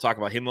 obviously, we'll talk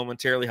about him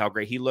momentarily, how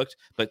great he looked.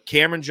 But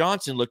Cameron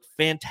Johnson looked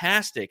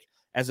fantastic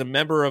as a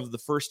member of the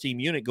first team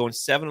unit, going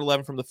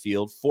 7-11 from the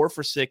field, 4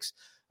 for 6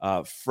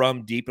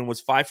 from deep, and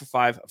was 5 for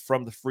 5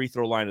 from the free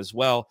throw line as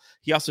well.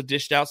 He also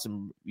dished out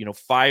some,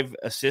 5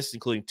 assists,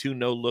 including 2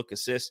 no-look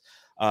assists.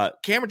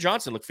 Cameron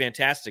Johnson looked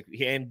fantastic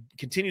and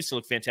continues to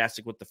look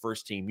fantastic with the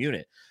first team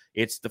unit.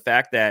 It's the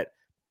fact that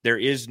there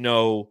is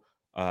no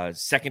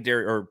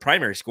secondary or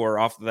primary scorer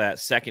off of that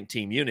second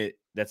team unit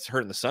that's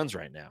hurting the Suns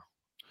right now.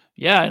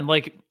 Yeah, and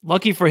like,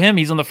 lucky for him,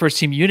 he's on the first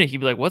team unit. He'd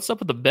be like, "What's up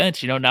with the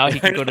bench?" Now he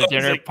can go to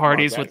dinner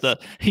parties with the.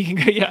 He can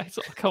go. Yeah,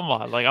 so, come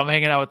on, like, I'm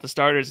hanging out with the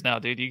starters now,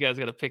 dude. You guys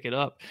got to pick it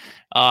up.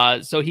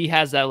 So he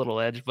has that little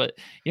edge, but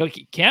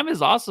Cam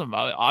is awesome,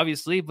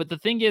 obviously. But the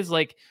thing is,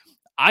 like,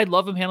 I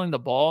love him handling the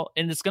ball,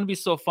 and it's going to be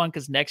so fun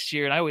because next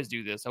year, and I always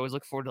do this, I always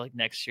look forward to like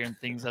next year and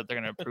things that they're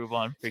going to improve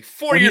on. Like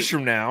 4 years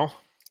from now.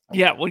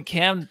 Yeah,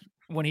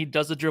 when he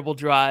does a dribble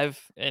drive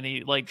and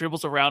he like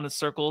dribbles around in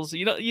circles,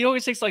 he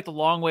always takes like the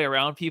long way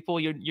around people.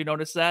 You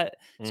notice that?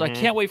 So I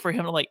can't wait for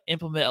him to like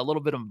implement a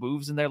little bit of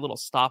moves in there, a little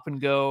stop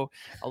and go,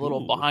 a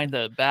little behind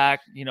the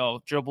back,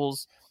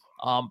 dribbles.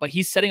 But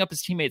he's setting up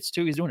his teammates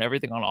too. He's doing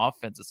everything on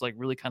offense. It's like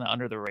really kind of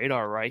under the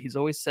radar, right? He's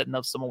always setting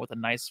up someone with a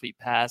nice sweet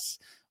pass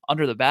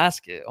under the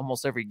basket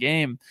almost every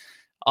game.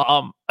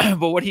 But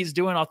what he's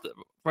doing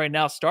right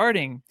now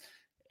starting,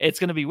 it's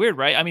going to be weird,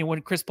 right? I mean,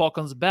 when Chris Paul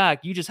comes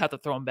back, you just have to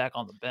throw him back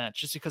on the bench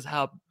just because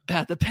how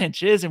bad the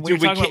bench is. And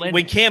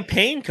when Cam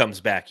Payne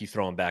comes back, you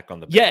throw him back on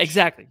the bench. Yeah,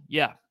 exactly.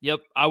 Yeah. Yep.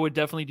 I would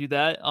definitely do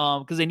that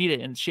because they need it.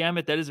 And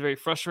Shamet, that is very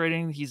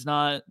frustrating.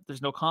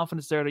 There's no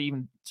confidence there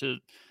to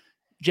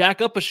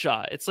jack up a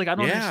shot. It's like, I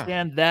don't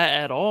understand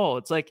that at all.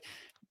 It's like,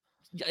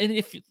 and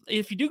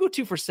if you do go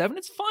 2 for 7,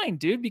 it's fine,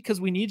 dude, because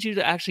we need you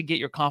to actually get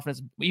your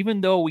confidence. Even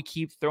though we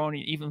keep throwing,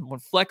 even when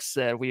Flex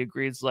said we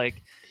agreed, it's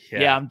like,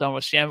 yeah, I'm done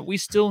with Shamet. We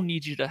still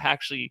need you to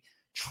actually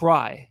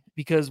try,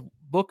 because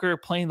Booker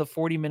playing the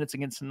 40 minutes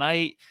again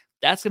tonight,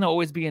 that's going to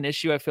always be an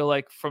issue, I feel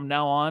like, from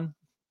now on.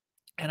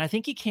 And I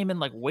think he came in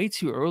like way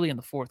too early in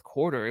the fourth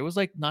quarter. It was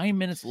like 9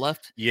 minutes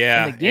left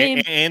in the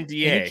game. And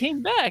he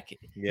came back.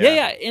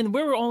 Yeah. And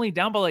we were only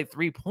down by like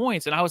 3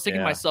 points. And I was thinking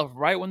to myself,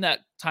 right when that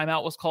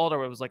timeout was called,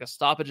 or it was like a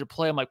stoppage of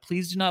play, I'm like,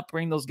 please do not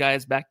bring those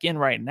guys back in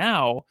right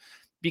now,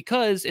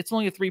 because it's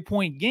only a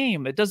 3-point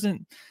game. It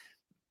doesn't,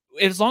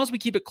 as long as we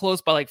keep it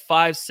close by like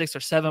 5, 6, or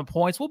 7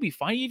 points, we'll be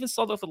fine. You even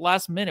saw that for the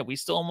last minute. We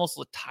still almost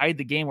tied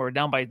the game. We were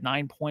down by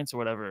 9 points or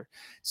whatever.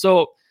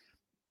 So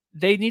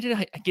they needed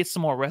to get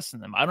some more rest in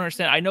them. I don't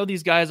understand. I know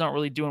these guys aren't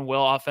really doing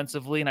well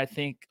offensively, and I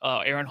think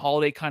Aaron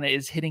Holiday kind of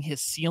is hitting his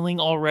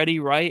ceiling already,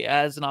 right,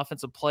 as an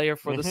offensive player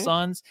for the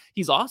Suns.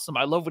 He's awesome.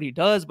 I love what he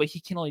does, but he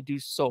can only do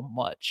so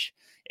much.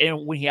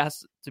 And when he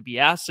has to be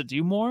asked to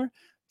do more,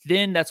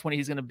 then that's when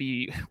he's going to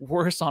be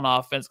worse on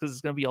offense, because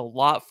it's going to be a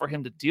lot for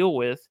him to deal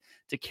with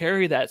to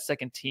carry that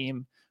second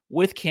team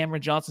with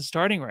Cameron Johnson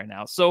starting right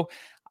now. So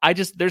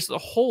there's a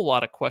whole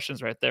lot of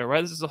questions right there,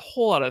 right? There's a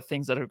whole lot of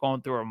things that are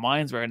going through our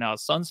minds right now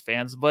as Suns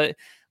fans, but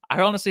I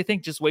honestly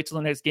think just wait till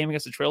the next game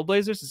against the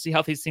Trailblazers to see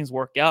how these things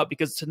work out,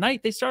 because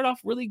tonight they start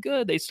off really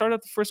good. They start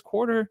out the first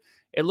quarter.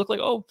 It looked like,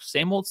 oh,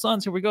 same old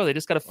Suns. Here we go. They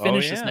just got to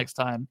finish this next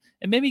time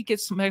and maybe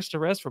get some extra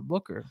rest for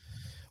Booker.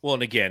 Well,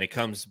 and again, it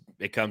comes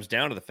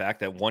down to the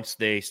fact that once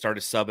they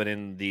started subbing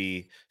in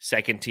the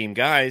second team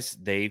guys,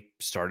 they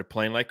started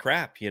playing like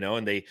crap,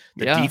 and the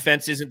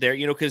defense isn't there,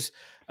 because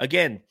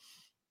again,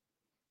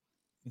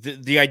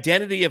 the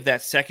identity of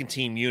that second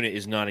team unit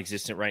is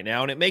non-existent right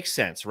now, and it makes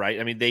sense, right?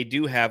 I mean, they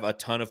do have a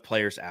ton of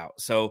players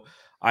out, so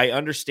I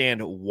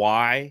understand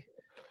why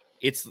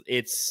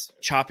it's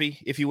choppy,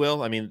 if you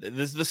will. I mean,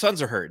 the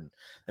Suns are hurting,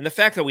 and the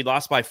fact that we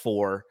lost by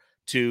 4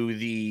 to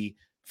the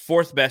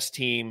fourth best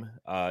team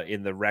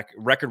in the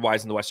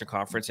record-wise in the Western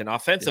Conference, and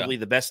offensively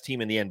the best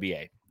team in the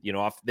NBA. You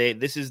know,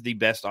 this is the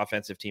best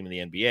offensive team in the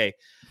NBA.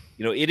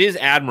 You know, it is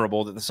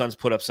admirable that the Suns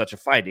put up such a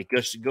fight. It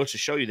goes to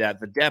show you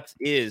that the depth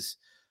is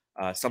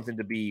something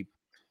to be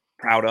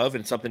proud of,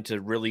 and something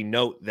to really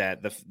note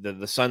that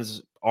the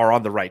Suns are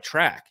on the right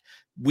track.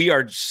 We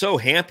are so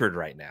hampered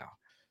right now,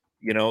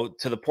 you know,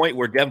 to the point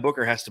where Devin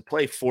Booker has to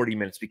play 40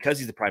 minutes because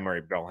he's the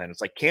primary ball handler.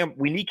 It's like,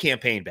 we need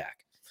campaign back.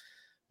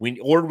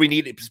 We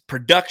need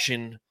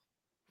production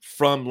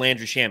from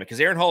Landry Shamet, because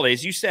Aaron Holiday,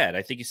 as you said,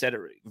 I think you said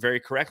it very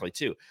correctly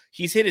too.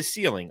 He's hit his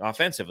ceiling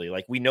offensively.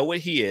 Like, we know what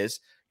he is.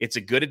 It's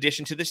a good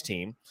addition to this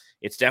team.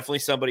 It's definitely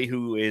somebody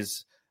who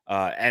is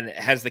and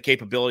has the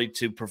capability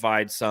to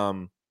provide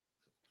some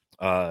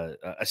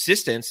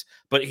assistance,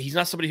 but he's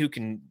not somebody who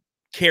can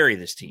carry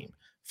this team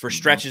for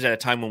stretches at a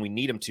time when we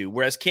need him to.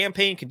 Whereas Cam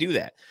Payne can do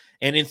that,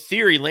 and in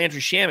theory,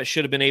 Landry Shamet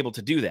should have been able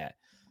to do that.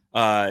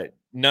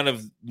 None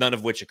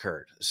of which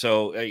occurred.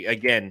 So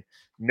again,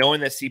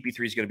 knowing that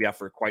CP3 is going to be out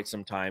for quite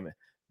some time,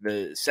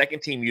 the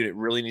second team unit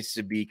really needs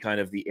to be kind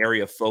of the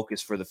area of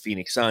focus for the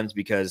Phoenix Suns,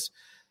 because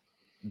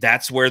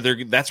that's where they're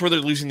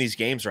losing these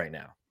games right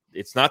now.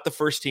 It's not the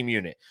first team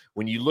unit.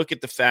 When you look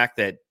at the fact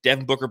that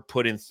Devin Booker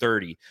put in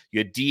 30, you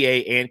had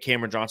DA and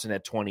Cameron Johnson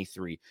at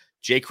 23,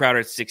 Jay Crowder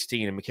at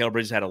 16, and Mikal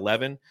Bridges had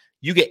 11.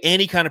 You get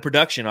any kind of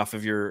production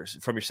from your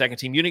second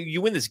team unit,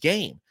 you win this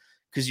game,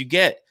 because you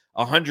get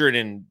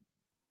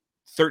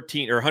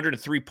 113 or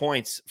 103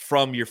 points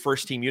from your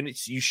first team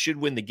units. You should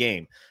win the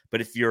game.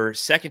 But if your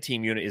second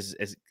team unit is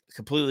as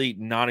completely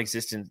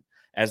non-existent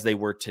as they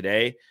were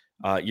today,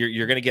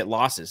 you're going to get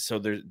losses. So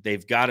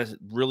they've got to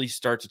really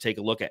start to take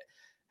a look at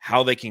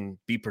how they can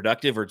be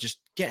productive, or just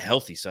get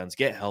healthy, Suns.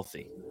 Get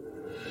healthy.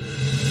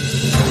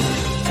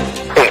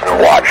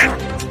 Watch.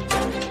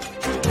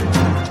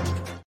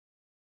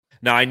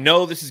 Now, I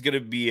know this is going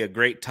to be a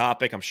great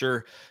topic. I'm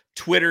sure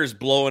Twitter is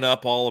blowing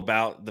up all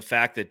about the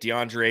fact that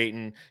DeAndre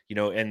Ayton, you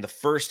know, in the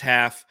first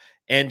half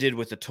ended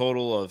with a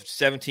total of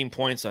 17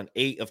 points on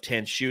 8 of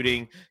 10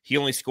 shooting. He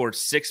only scored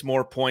 6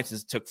 more points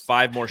and took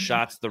 5 more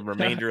shots the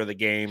remainder of the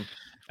game.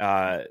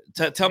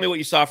 Tell me what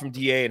you saw from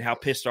DA, and how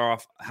pissed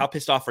off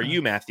are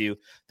you, Matthew,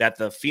 that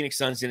the Phoenix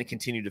Suns didn't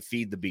continue to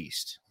feed the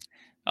beast?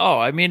 Oh,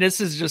 I mean,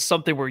 this is just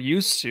something we're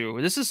used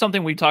to. This is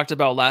something we talked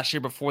about last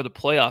year before the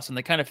playoffs, and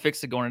they kind of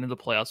fixed it going into the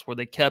playoffs, where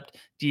they kept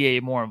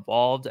DA more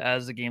involved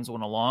as the games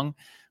went along.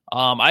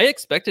 I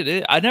expected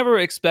it. I never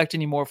expect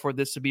anymore for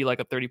this to be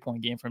like a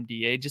 30-point game from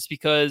DA, just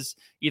because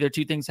either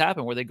two things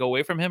happen, where they go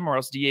away from him, or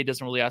else DA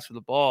doesn't really ask for the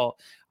ball.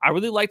 I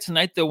really liked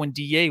tonight, though, when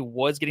DA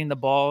was getting the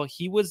ball,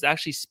 he was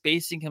actually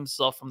spacing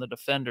himself from the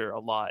defender a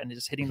lot and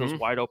just hitting those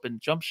wide open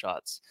jump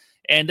shots.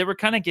 And they were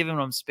kind of giving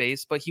him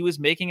space, but he was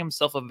making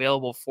himself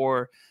available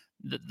for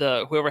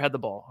the whoever had the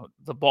ball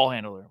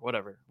handler,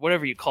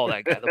 whatever you call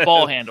that guy, the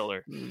ball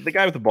handler, the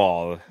guy with the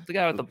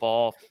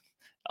ball.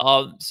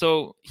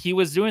 So he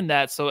was doing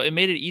that, so it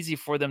made it easy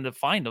for them to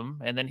find him.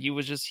 And then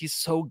he's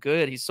so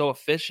good, he's so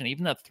efficient.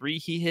 Even that 3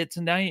 he hit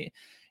tonight,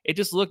 it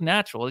just looked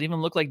natural. It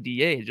even looked like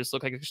DA. It just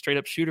looked like a straight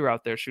up shooter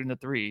out there shooting the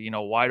 3, you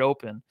know, wide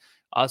open.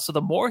 So the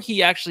more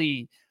he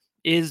actually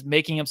is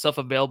making himself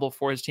available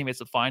for his teammates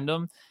to find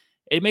him,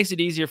 it makes it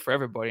easier for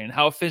everybody. And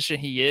how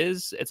efficient he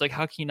is, it's like,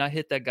 how can you not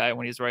hit that guy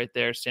when he's right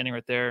there, standing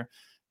right there,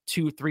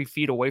 2-3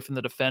 feet away from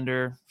the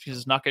defender? You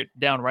just knock it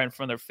down right in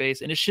front of their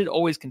face. And it should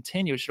always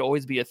continue. It should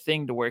always be a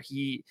thing to where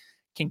he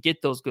can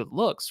get those good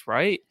looks,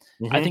 right?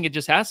 I think it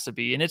just has to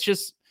be. And it's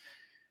just,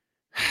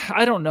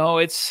 I don't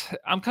know.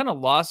 I'm kind of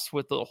lost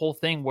with the whole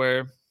thing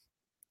where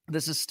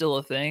this is still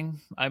a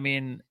thing. I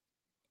mean,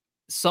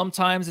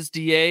 sometimes it's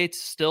DA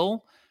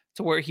still,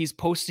 to where he's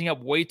posting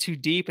up way too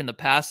deep in the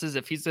passes.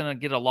 If he's going to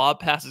get a lob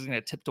pass, he's going to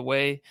get tipped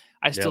away.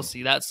 I still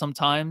see that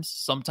sometimes.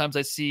 Sometimes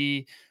I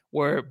see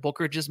where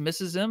Booker just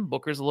misses him.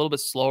 Booker's a little bit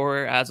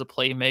slower as a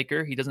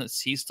playmaker. He doesn't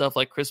see stuff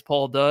like Chris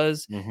Paul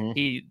does.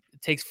 He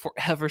takes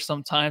forever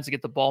sometimes to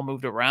get the ball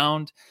moved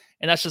around.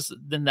 And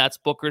that's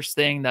Booker's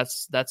thing.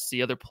 That's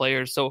the other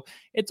players. So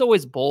it's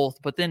always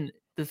both. But then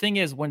the thing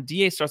is, when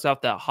DA starts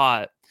out that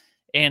hot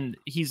and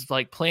he's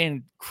like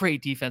playing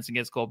great defense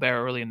against Gobert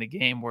early in the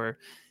game, where,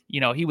 you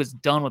know, he was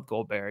done with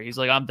Gobert. He's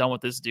like, I'm done with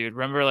this dude.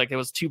 Remember, like, it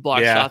was 2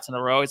 block shots in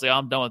a row. He's like,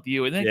 I'm done with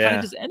you. And then it kind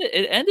of just ended.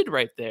 It ended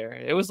right there.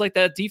 It was like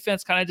that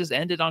defense kind of just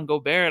ended on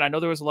Gobert. And I know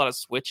there was a lot of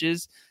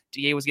switches.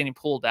 DA was getting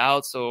pulled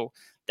out, so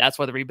that's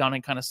why the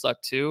rebounding kind of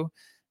sucked too.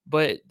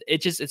 But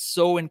it's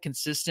so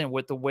inconsistent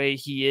with the way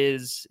he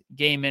is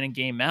game in and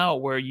game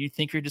out, where you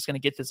think you're just going to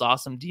get this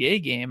awesome DA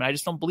game. And I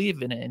just don't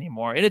believe in it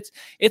anymore. And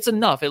it's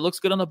enough. It looks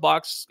good on the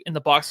box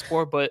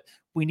score, but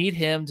we need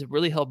him to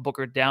really help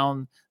Booker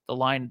down the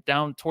line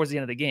down towards the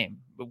end of the game.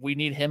 But we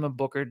need him and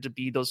Booker to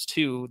be those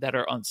two that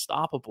are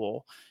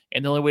unstoppable.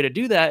 And the only way to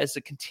do that is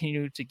to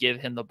continue to give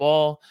him the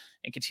ball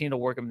and continue to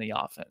work him in the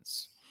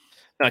offense.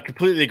 I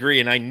completely agree.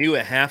 And I knew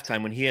at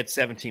halftime when he had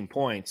 17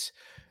 points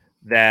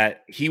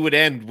that he would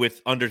end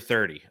with under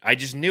 30. I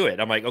just knew it.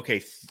 I'm like,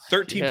 okay,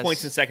 13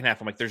 points in the second half.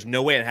 I'm like, there's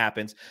no way it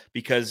happens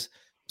because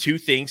two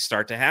things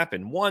start to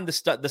happen. One,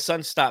 the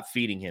Suns stop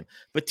feeding him.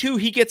 But two,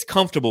 he gets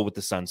comfortable with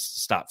the Suns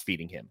stop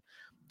feeding him.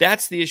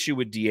 That's the issue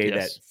with DA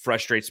that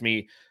frustrates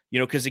me,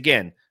 because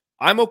again,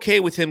 I'm okay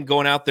with him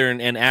going out there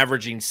and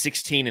averaging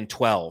 16 and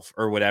 12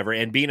 or whatever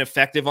and being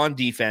effective on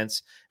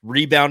defense,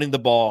 rebounding the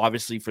ball,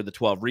 obviously for the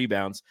 12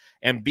 rebounds,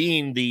 and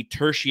being the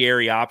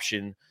tertiary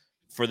option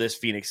for this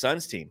Phoenix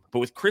Suns team. But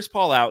with Chris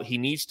Paul out, he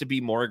needs to be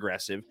more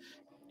aggressive.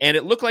 And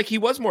it looked like he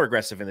was more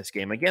aggressive in this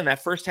game. Again,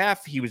 that first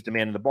half, he was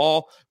demanding the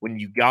ball. When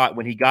he got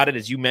it,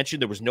 as you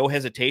mentioned, there was no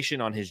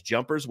hesitation on his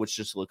jumpers, which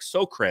just looks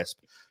so crisp,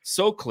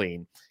 so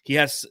clean. He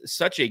has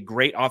such a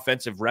great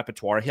offensive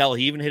repertoire. Hell,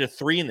 he even hit a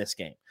 3 in this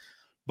game.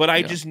 But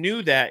I just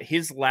knew that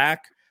his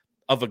lack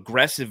of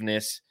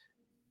aggressiveness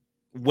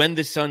when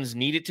the Suns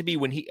need it to be,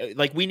 when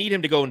we need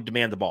him to go and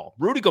demand the ball.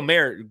 Rudy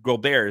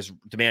Gobert is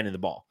demanding the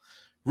ball.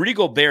 Rudy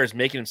Gobert is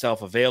making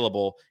himself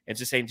available and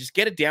just saying, just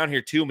get it down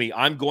here to me.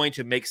 I'm going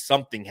to make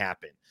something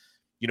happen.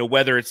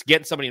 Whether it's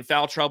getting somebody in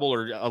foul trouble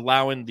or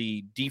allowing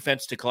the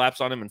defense to collapse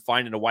on him and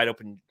finding a wide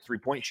open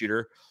 3-point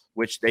shooter,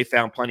 which they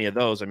found plenty of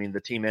those. I mean, the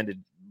team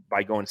ended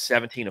by going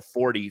 17 of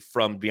 40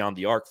 from beyond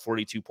the arc,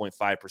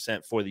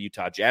 42.5% for the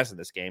Utah Jazz in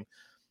this game.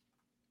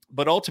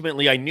 But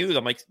ultimately, I knew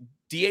I'm like,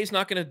 DA's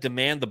not going to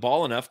demand the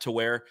ball enough to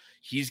where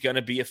he's going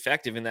to be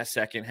effective in that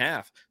second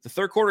half. The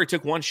third quarter, he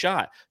took one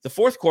shot. The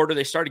fourth quarter,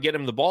 they started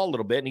getting him the ball a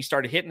little bit, and he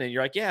started hitting it. And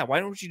you're like, yeah,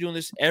 why don't you doing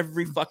this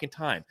every fucking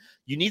time?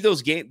 You need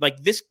those games.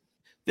 Like this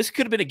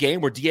could have been a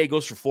game where DA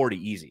goes for 40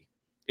 easy.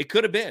 It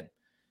could have been.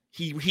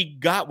 He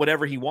got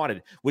whatever he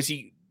wanted. Was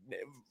he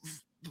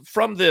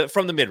from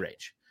the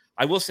mid-range?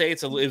 I will say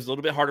it was a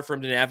little bit harder for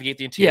him to navigate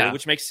the interior,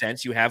 which makes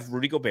sense. You have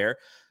Rudy Gobert,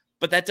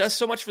 but that does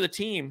so much for the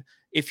team.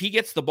 If he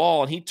gets the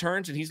ball and he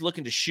turns and he's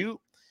looking to shoot,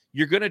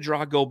 you're going to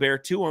draw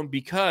Gobert to him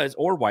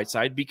or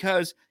Whiteside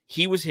because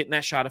he was hitting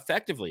that shot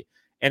effectively.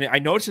 And I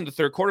noticed in the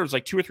third quarter, it was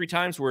like 2 or 3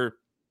 times where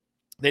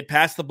they'd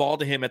pass the ball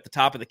to him at the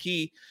top of the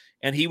key,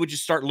 and he would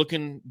just start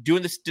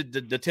doing this,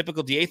 the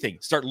typical DA thing,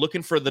 start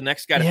looking for the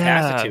next guy to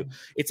pass it to.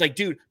 It's like,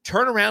 dude,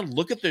 turn around,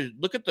 look at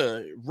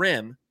the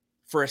rim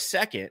for a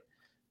second,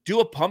 do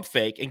a pump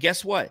fake, and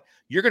guess what?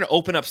 You're going to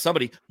open up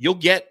somebody. You'll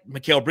get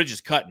Mikal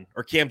Bridges cutting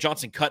or Cam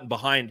Johnson cutting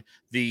behind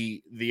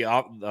the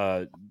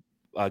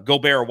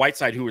Gobert or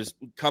Whiteside who is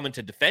coming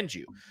to defend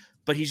you.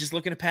 But he's just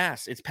looking to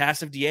pass. It's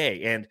passive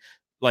DA. And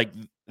like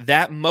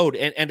that mode.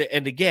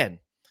 And again,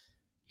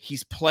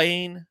 he's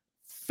playing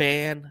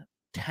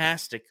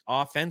fantastic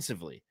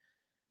offensively.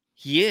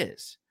 He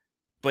is.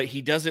 But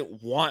he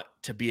doesn't want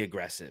to be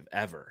aggressive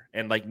ever.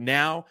 And like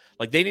now,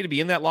 like they need to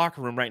be in that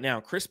locker room right now.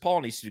 Chris Paul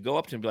needs to go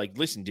up to him and be like,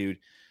 listen, dude,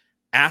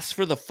 ask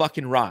for the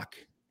fucking rock.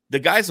 The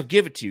guys will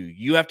give it to you.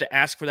 You have to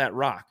ask for that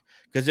rock.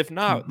 Because if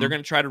not, they're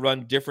going to try to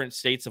run different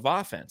states of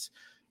offense.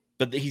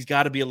 But he's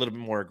got to be a little bit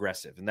more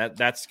aggressive. And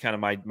that's kind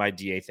of my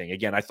DA thing.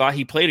 Again, I thought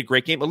he played a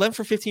great game. 11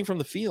 for 15 from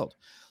the field.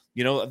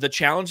 The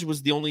challenge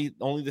was the only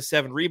the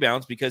 7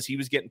 rebounds because he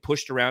was getting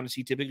pushed around as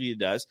he typically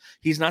does.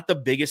 He's not the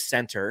biggest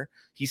center.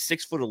 He's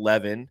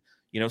 6'11",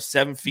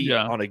 7 feet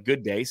on a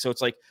good day. So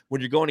it's like when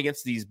you're going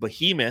against these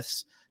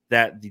behemoths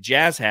that the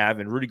Jazz have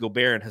and Rudy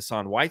Gobert and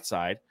Hassan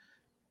Whiteside,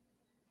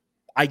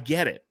 I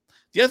get it.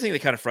 The other thing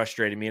that kind of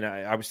frustrated me, and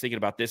I was thinking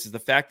about this, is the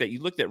fact that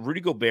you looked at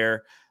Rudy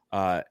Gobert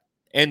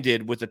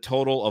ended with a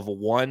total of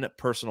 1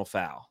 personal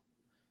foul.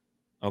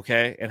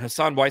 Okay? And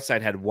Hassan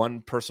Whiteside had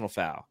 1 personal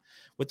foul.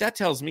 What that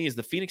tells me is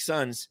the Phoenix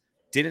Suns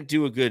didn't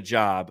do a good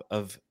job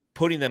of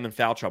putting them in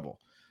foul trouble.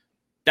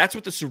 That's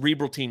what the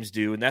cerebral teams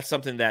do, and that's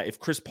something that if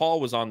Chris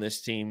Paul was on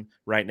this team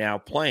right now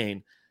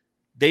playing,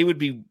 they would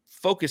be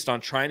focused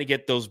on trying to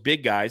get those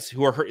big guys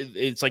who are hurt.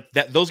 It's like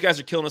that; those guys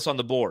are killing us on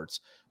the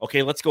boards.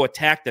 Okay, let's go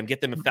attack them, get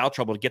them in foul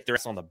trouble, to get their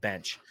ass on the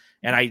bench.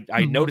 And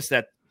I noticed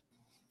that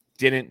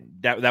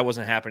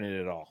wasn't happening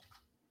at all.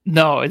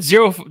 No, it's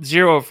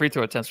zero free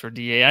throw attempts for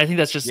DA. I think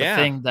that's just a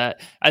thing that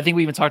I think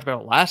we even talked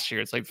about last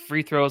year. It's like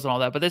free throws and all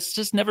that, but it's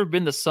just never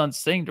been the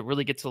Suns thing to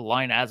really get to the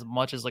line as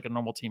much as like a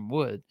normal team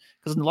would.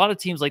 Because a lot of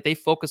teams, like they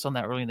focus on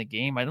that early in the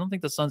game. I don't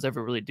think the Suns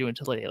ever really do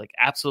until they like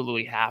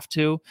absolutely have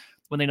to.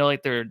 When they know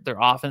like their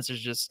offense is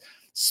just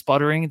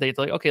sputtering, they're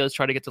like, okay, let's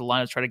try to get to the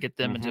line. Let's try to get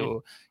them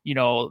into,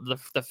 the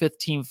 5th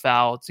team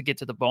foul to get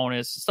to the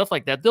bonus, stuff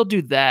like that. They'll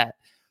do that.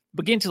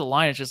 But getting to the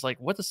line is just like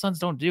what the Suns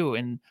don't do.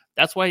 And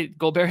that's why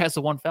Gobert has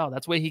the 1 foul.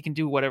 That's why he can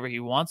do whatever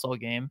he wants all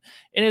game.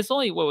 And it's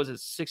only,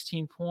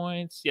 16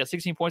 points? Yeah,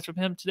 16 points from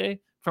him today,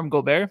 from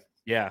Gobert.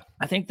 Yeah.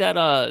 I think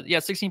that,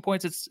 16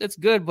 points, it's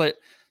good. But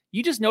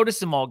you just notice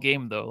him all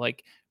game, though.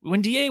 Like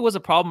when DA was a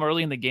problem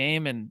early in the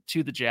game and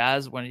to the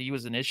Jazz, when he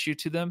was an issue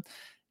to them,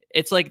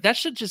 it's like that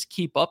should just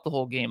keep up the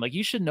whole game. Like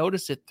you should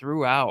notice it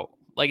throughout.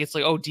 Like it's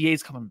like, oh,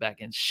 DA's coming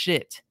back and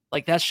shit.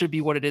 Like that should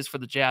be what it is for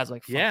the Jazz.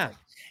 Like, fuck, Yeah. like,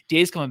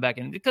 DA's coming back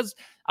in, because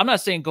I'm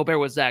not saying Gobert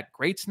was that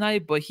great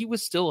tonight, but he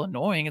was still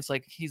annoying. It's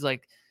like he's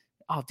like,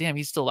 oh damn,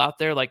 he's still out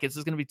there. Like, it's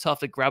just gonna be tough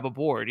to grab a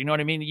board. You know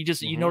what I mean? You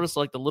just you notice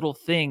like the little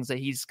things that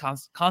he's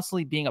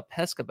constantly being a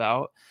pest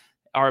about.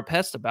 And a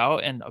pest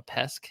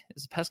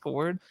is a pest a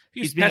word?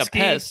 He's being pesky.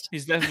 a pest.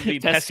 He's definitely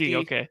pesky.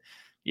 Okay,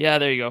 yeah,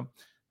 there you go.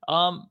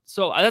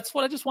 So that's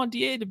what I just want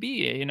DA to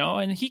be, you know,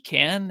 and he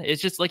can.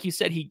 It's just like you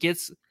said, he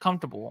gets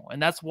comfortable,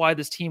 and that's why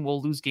this team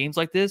will lose games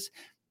like this,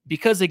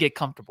 because they get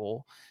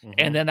comfortable.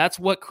 And then that's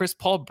what Chris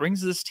Paul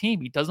brings to this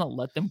team. He doesn't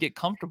let them get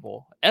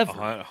comfortable ever.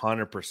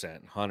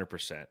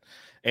 100%.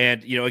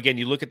 And you know, again,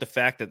 you look at the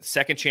fact that the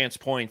second chance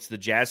points, the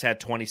Jazz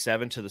had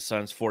 27 to the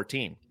Suns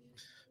 14.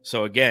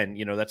 So again,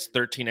 you know, that's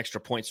 13 extra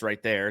points right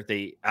there.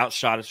 They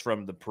outshot us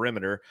from the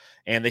perimeter,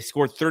 and they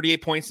scored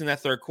 38 points in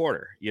that third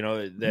quarter. You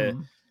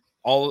know,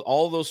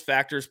 all of those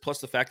factors, plus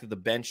the fact that the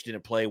bench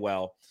didn't play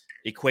well,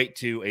 equate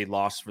to a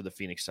loss for the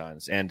Phoenix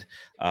Suns. And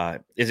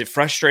is it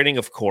frustrating?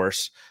 Of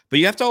course, but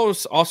you have to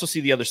also see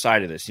the other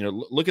side of this. You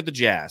know, look at the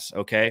Jazz.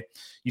 Okay,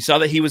 you saw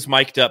that he was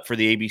mic'd up for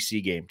the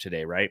ABC game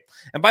today, right?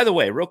 And by the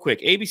way, real quick,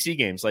 ABC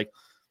games, like,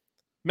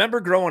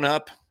 remember growing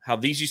up how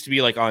these used to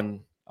be like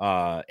on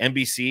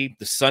NBC,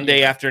 the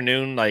Sunday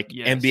afternoon, like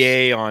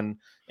NBA on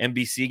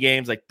NBC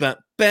games, like like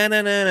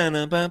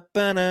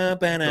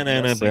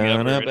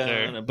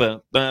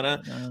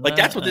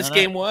that's what this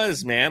game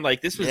was, man. Like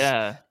this was,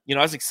 you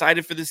know, I was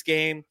excited for this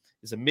game.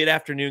 It's a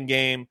mid-afternoon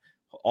game.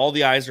 All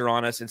the eyes are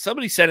on us. And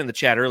somebody said in the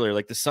chat earlier,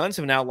 like the Suns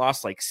have now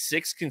lost like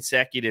 6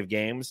 consecutive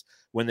games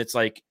when it's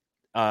like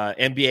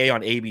NBA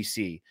on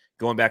ABC,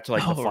 going back to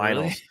like the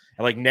finals. Really?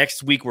 And like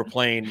next week we're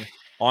playing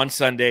on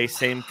Sunday,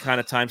 same kind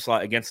of time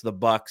slot against the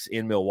Bucks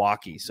in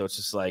Milwaukee. So it's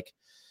just like,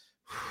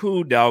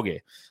 who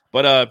doggy.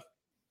 But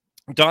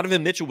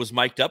Donovan Mitchell was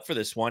mic'd up for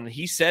this one.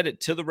 He said it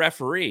to the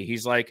referee.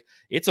 He's like,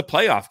 it's a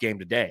playoff game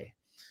today.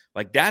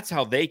 Like that's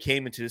how they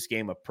came into this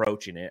game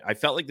approaching it. I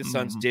felt like the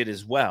Suns did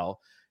as well.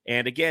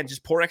 And again,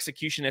 just poor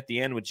execution at the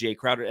end with Jay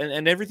Crowder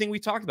and everything we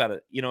talked about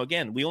it. You know,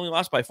 again, we only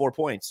lost by 4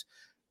 points.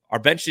 Our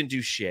bench didn't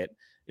do shit.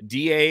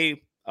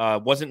 DA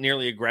wasn't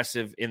nearly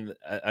aggressive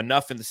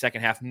enough in the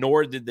second half,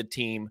 nor did the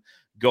team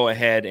go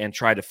ahead and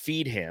try to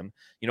feed him.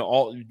 You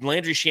know,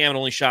 Landry Shamet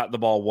only shot the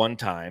ball one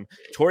time.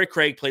 Torrey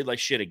Craig played like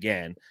shit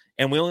again,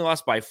 and we only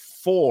lost by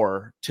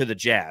 4 to the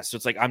Jazz. So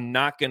it's like, I'm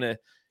not going to,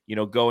 you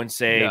know, go and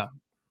say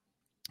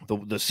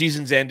the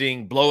season's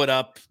ending, blow it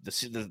up.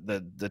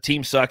 The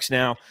team sucks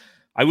now.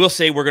 I will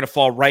say we're going to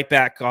fall right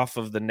back off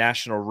of the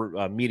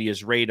national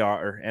media's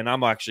radar, and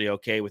I'm actually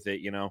okay with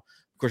it, you know.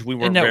 Of course, we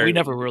weren't. We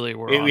never really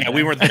were. Yeah,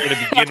 we weren't there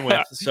to begin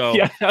with. So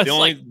the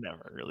only like,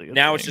 never really.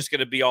 Now it's just going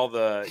to be all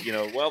the, you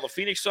know, well, the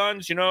Phoenix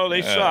Suns, you know,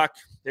 they suck.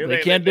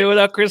 They can't do it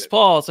without Chris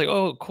Paul. It's like,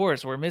 oh, of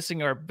course, we're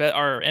missing our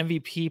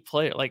MVP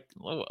player, like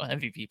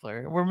MVP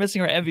player. We're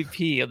missing our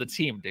MVP of the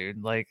team,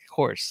 dude. Like, of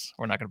course,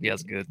 we're not going to be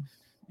as good.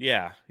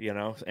 Yeah, you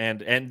know,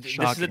 and this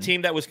is a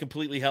team that was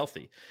completely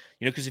healthy,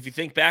 you know, because if you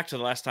think back to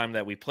the last time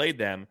that we played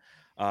them,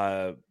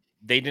 they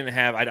didn't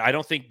have. I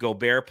don't think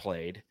Gobert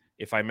played,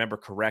 if I remember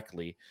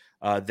correctly.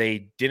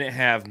 They didn't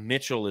have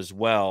Mitchell as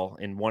well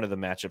in one of the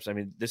matchups. I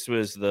mean, this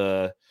was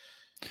the.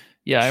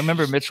 Yeah, I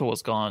remember Mitchell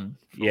was gone.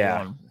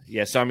 Yeah.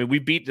 So I mean, we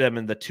beat them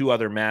in the 2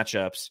 other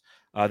matchups.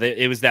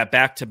 It was that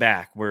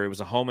back-to-back where it was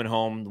a home and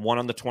home, one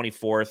on the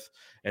 24th,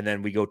 and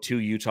then we go to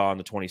Utah on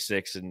the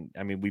 26th, and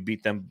I mean, we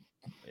beat them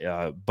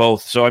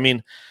both. So I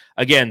mean,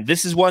 again,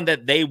 this is one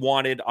that they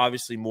wanted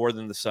obviously more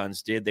than the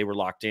Suns did. They were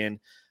locked in.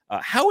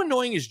 How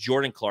annoying is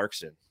Jordan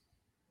Clarkson?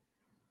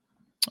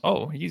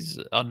 Oh, he's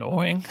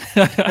annoying.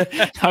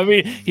 I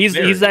mean,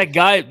 he's that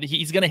guy.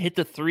 He's gonna hit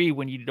the 3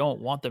 when you don't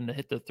want them to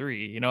hit the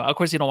 3. You know, of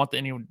course, you don't want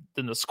anyone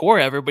to score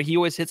ever, but he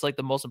always hits like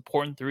the most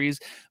important threes.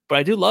 But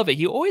I do love it.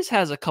 He always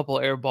has a couple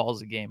air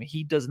balls a game.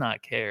 He does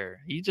not care.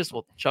 He just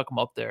will chuck them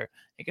up there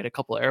and get a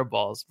couple of air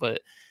balls.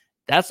 But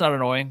that's not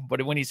annoying.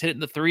 But when he's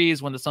hitting the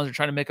 3s, when the Suns are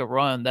trying to make a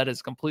run, that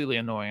is completely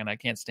annoying, and I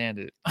can't stand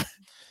it.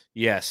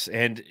 Yes,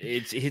 and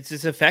it's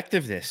his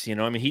effectiveness. You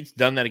know, I mean, he's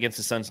done that against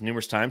the Suns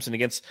numerous times and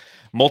against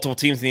multiple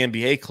teams in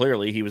the NBA.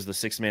 Clearly, he was the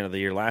 6th man of the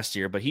year last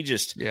year, but he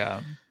just,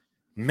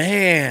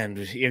 man,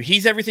 you know,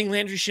 he's everything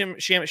Landry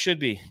Shamet should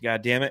be.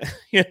 God damn it,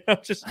 you know,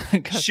 just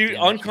shoot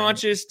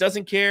unconscious,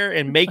 doesn't care,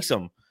 and makes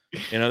them.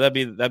 You know, that'd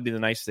be the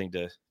nice thing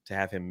to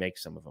have him make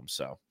some of them.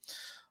 So,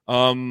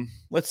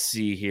 let's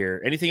see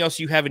here. Anything else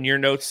you have in your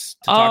notes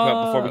to talk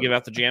about before we give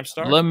out the Jam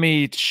Star? Let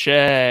me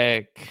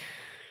check.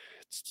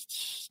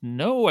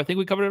 No, I think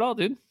we covered it all,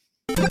 dude.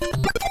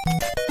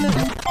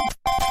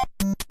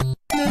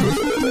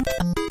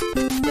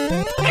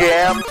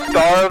 Jam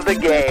Star of the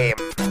game.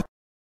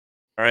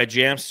 All right,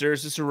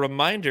 Jamsters, just a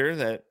reminder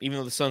that even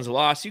though the Suns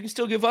lost, you can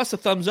still give us a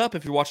thumbs up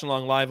if you're watching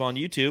along live on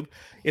YouTube.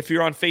 If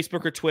you're on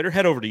Facebook or Twitter,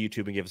 head over to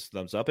YouTube and give us a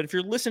thumbs up. And if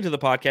you're listening to the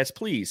podcast,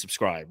 please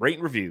subscribe, rate,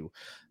 and review.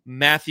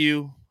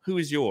 Matthew, who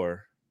is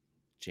your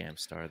Jam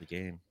Star of the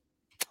game?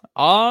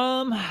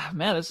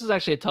 Man, this is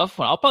actually a tough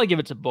one. I'll probably give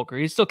it to Booker.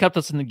 He still kept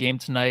us in the game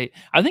tonight.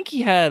 I think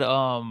he had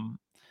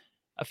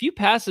a a few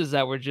passes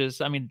that were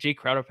just, I mean, Jay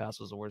Crowder pass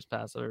was the worst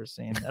pass I've ever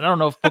seen. And I don't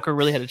know if Booker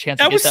really had a chance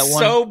to get that one. That was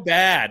so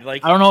bad.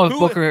 Like, I don't know if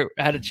Booker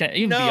had a chance.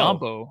 Even No.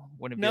 Biombo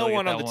wouldn't be no able to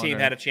one get on the that team one,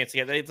 had a chance to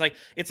get that.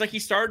 It's like he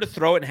started to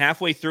throw it, and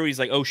halfway through, he's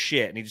like, "Oh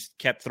shit!" and he just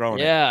kept throwing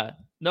it. Yeah.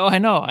 No, I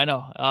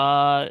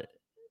know.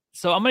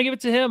 So I'm gonna give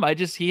it to him.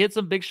 He hit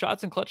some big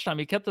shots in clutch time.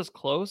 He kept us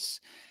close.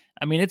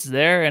 I mean, it's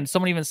there. And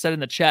someone even said in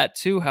the chat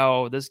too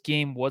how this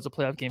game was a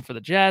playoff game for the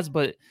Jazz,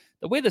 but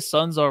the way the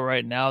Suns are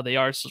right now, they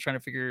are still trying to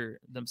figure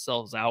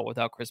themselves out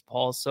without Chris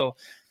Paul. So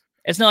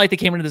it's not like they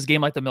came into this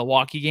game like the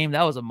Milwaukee game.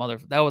 That was a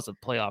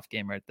playoff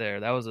game right there.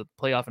 That was a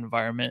playoff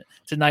environment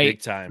tonight.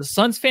 Big time. The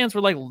Suns fans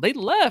were like, they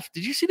left.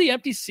 Did you see the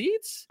empty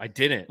seats? I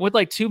didn't. With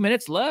like 2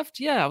 minutes left?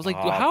 Yeah. I was like,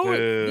 how are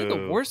they're the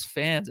boo. worst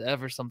fans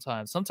ever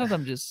sometimes.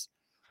 Sometimes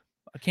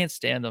I can't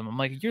stand them. I'm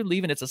like, you're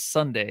leaving. It's a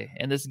Sunday,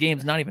 and this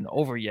game's not even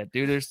over yet,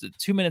 dude. There's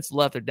 2 minutes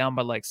left. They're down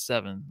by like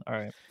 7. All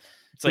right.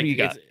 It's What like do you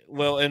got?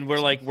 and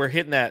we're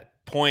hitting that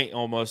point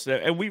almost,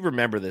 and we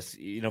remember this.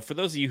 For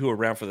those of you who are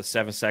around for the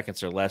 7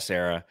 seconds or less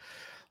era,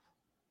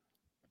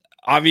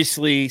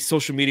 obviously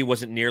social media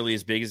wasn't nearly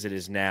as big as it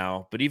is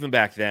now, but even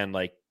back then,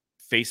 like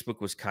Facebook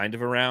was kind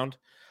of around.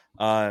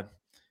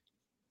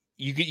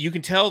 You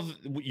can tell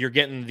you're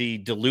getting the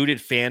diluted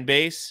fan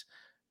base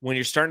when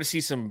you're starting to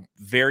see some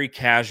very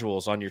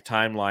casuals on your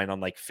timeline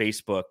on like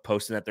Facebook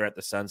posting that they're at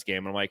the Suns game.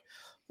 And I'm like,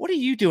 what are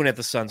you doing at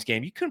the Suns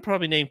game? You couldn't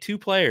probably name 2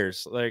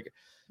 players. Like,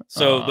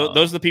 so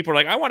those are the people who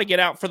are like, I want to get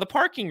out for the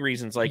parking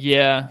reasons. Like,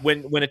 yeah,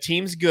 when a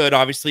team's good,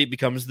 obviously it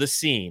becomes the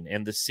scene,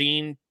 and the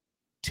scene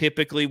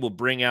typically will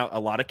bring out a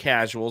lot of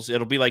casuals.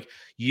 It'll be like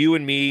you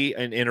and me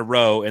in a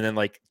row, and then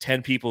like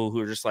 10 people who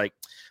are just like,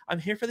 I'm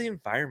here for the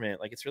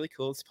environment. Like, it's really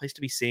cool. It's a place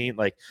to be seen.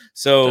 Like,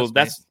 so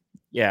that's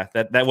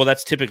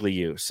typically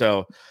you.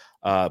 So,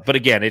 but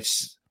again,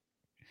 it's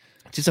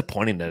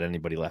disappointing that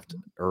anybody left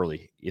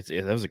early.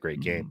 That was a great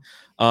game.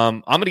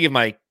 I'm going to give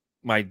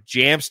my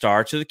jam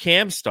star to the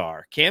Cam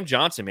star. Cam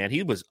Johnson, man,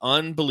 he was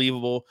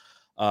unbelievable.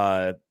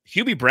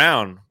 Hubie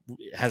Brown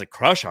has a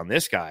crush on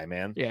this guy,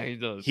 man. Yeah, he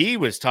does. He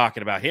was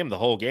talking about him the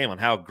whole game on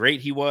how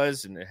great he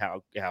was and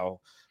how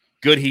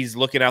good he's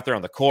looking out there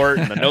on the court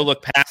and the no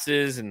look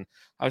passes. And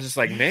I was just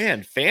like,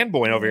 man,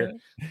 fanboy over here.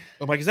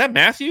 I'm like, is that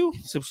Matthew?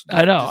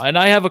 I know, and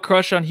I have a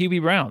crush on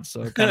Hubie Brown,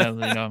 so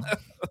kind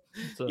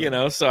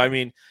of So I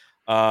mean,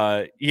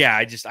 I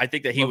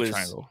think that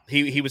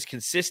he was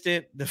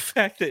consistent. The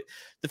fact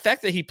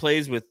that he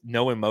plays with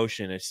no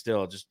emotion is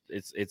still just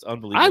it's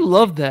unbelievable. I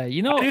love that. I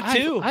do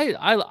too.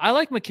 I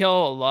like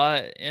Mikal a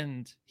lot,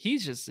 and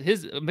he's just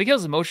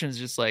Mikal's emotion is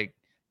just like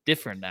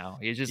different now.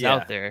 He's just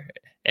out there.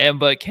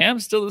 But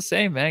Cam's still the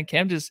same, man.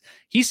 Cam just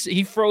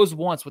he froze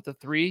once with the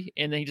 3,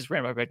 and then he just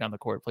ran right back down the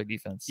court, played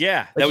defense.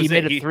 Yeah, like he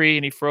made a 3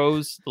 and he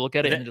froze to look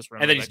at it and just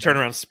ran. And then he just turned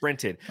around and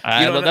sprinted.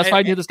 That's why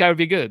I knew this guy would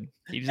be good.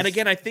 And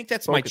again, I think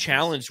that's my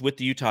challenge with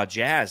the Utah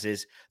Jazz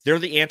is they're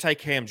the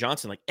anti-Cam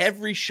Johnson. Like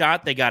every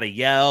shot they got to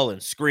yell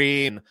and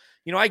scream.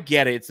 I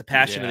get it. It's the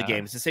passion of the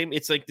game. It's the same.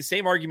 It's like the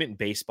same argument in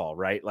baseball,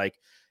 right? Like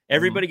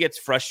everybody gets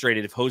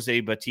frustrated if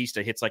Jose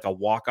Bautista hits like a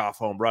walk-off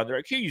home run. They're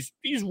like, he's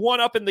one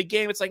up in the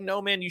game. It's like,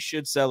 no, man, you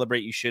should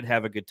celebrate. You should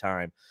have a good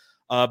time.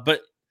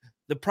 But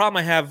the problem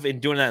I have in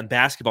doing that in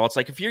basketball, it's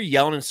like if you're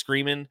yelling and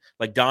screaming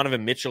like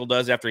Donovan Mitchell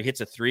does after he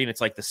hits a 3 and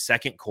it's like the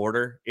second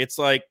quarter, it's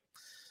like,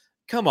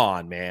 come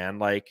on, man.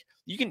 Like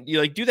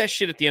you do that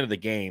shit at the end of the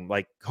game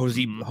like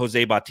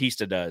Jose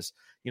Bautista does.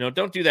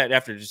 Don't do that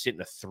after just hitting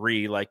a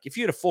 3. Like if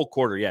you had a full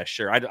quarter, yeah,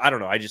 sure. I don't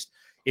know.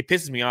 It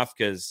pisses me off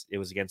because it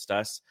was against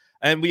us.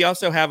 And we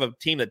also have a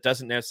team that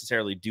doesn't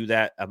necessarily do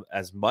that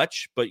as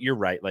much, but you're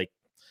right. Like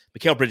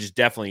Mikal Bridges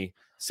definitely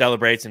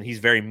celebrates and he's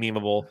very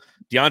memeable.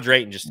 DeAndre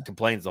Ayton just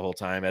complains the whole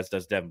time, as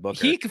does Devin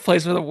Booker. He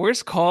complains for the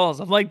worst calls.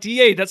 I'm like,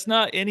 DA, that's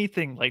not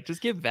anything. Like,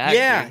 just get back.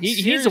 Yeah,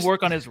 he needs to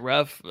work on his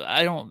ref.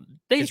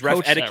 His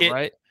ref etiquette, that,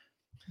 right?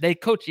 They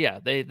coach. Yeah,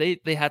 they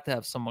have to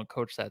have someone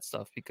coach that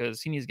stuff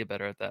because he needs to get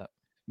better at that.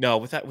 No,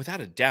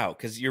 without a doubt,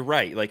 because you're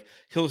right. Like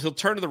he'll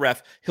turn to the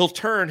ref. He'll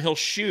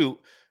shoot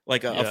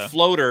like a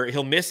floater.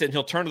 He'll miss it, and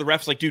he'll turn to the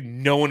refs like, dude,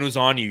 no one was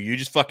on you. You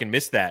just fucking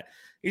missed that.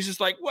 He's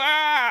just like,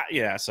 wow.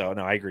 Yeah, so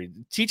no, I agree.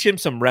 Teach him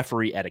some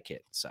referee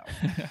etiquette. So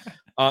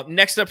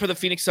next up for the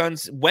Phoenix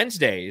Suns,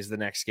 Wednesday is the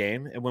next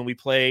game, and when we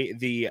play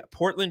the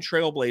Portland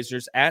Trail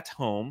Blazers at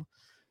home.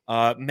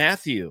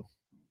 Matthew,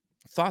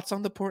 thoughts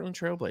on the Portland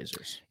Trail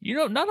Blazers?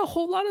 Not a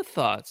whole lot of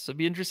thoughts. It'd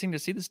be interesting to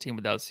see this team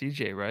without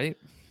CJ, right?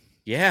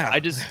 Yeah. I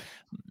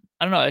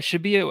don't know. It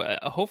should be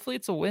hopefully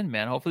it's a win,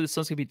 man. Hopefully the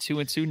Suns can be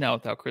 2-2 now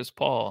without Chris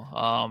Paul.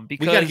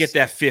 Because we got to get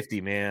that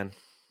 50, man.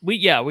 We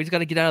just got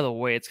to get out of the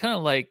way. It's kind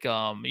of like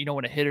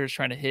when a hitter is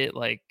trying to hit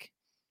like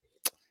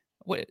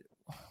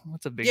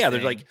what's a big thing?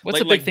 They're like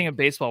what's a big thing in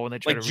baseball when they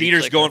try like to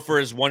Jeter's reach, going for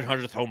his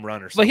 100th home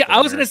run or something. But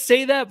I was gonna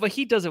say that, but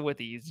he does it with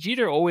ease.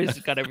 Jeter always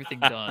got everything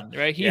done,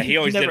 right? He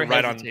always never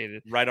did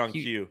it right on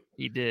cue.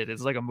 He did.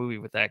 It's like a movie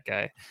with that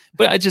guy.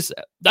 But I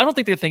don't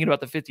think they're thinking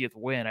about the 50th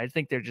win. I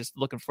think they're just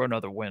looking for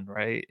another win,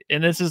 right?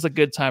 And this is a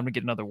good time to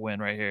get another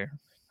win right here.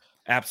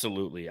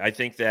 Absolutely. I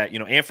think that,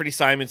 Anthony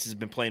Simons has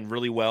been playing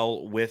really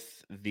well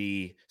with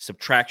the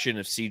subtraction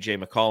of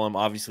CJ McCollum.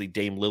 Obviously,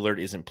 Dame Lillard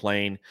isn't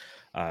playing.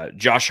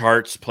 Josh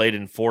Hart's played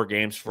in 4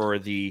 games for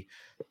the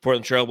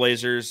Portland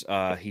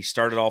Trailblazers. He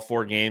started all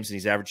 4 games and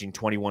he's averaging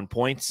 21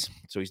 points.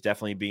 So he's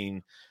definitely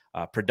being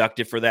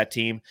productive for that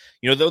team.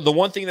 The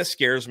one thing that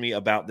scares me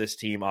about this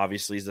team,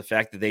 obviously, is the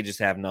fact that they just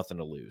have nothing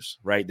to lose,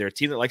 right? They're a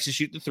team that likes to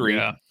shoot the 3,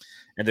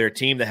 and they're a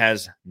team that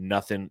has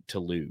nothing to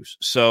lose.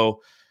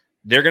 So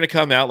they're going to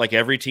come out like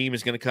every team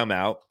is going to come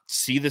out,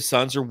 see the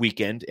Suns are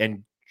weakened,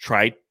 and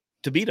try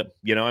to beat them.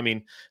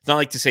 It's not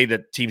like to say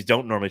that teams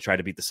don't normally try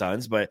to beat the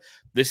Suns, but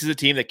this is a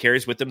team that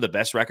carries with them the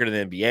best record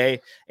in the NBA,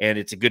 and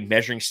it's a good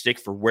measuring stick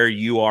for where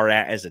you are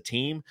at as a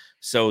team.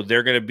 So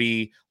they're going to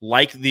be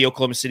like the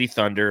Oklahoma City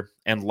Thunder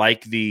and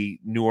like the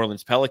New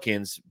Orleans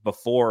Pelicans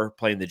before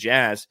playing the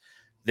Jazz.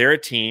 They're a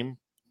team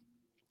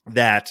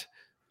that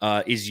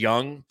is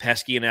young,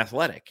 pesky, and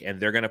athletic, and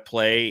they're going to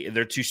play.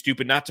 They're too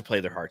stupid not to play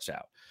their hearts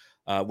out.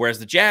 Whereas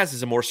the Jazz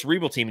is a more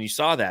cerebral team, and you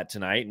saw that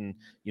tonight. And,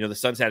 the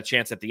Suns had a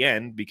chance at the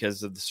end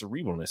because of the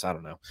cerebralness. I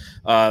don't know.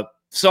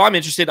 So I'm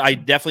interested. I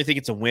definitely think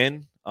it's a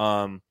win.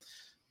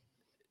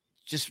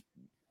 Just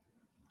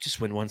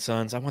win one,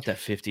 Suns. I want that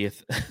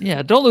 50th.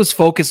 Yeah, don't lose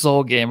focus the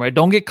whole game, right?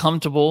 Don't get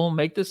comfortable.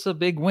 Make this a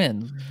big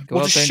win.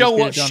 Just show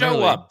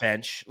up,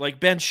 bench.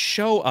 Bench,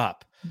 show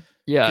up.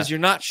 Yeah. Because you're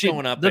not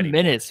showing up the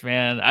anymore. Minutes,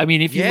 man.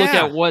 If you look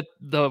at what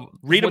the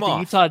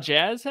Utah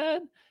Jazz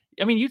had,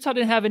 Utah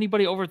didn't have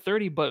anybody over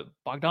 30, but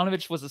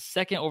Bogdanovich was the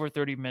second over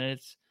 30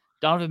 minutes.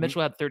 Donovan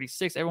Mitchell had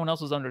 36. Everyone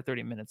else was under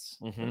 30 minutes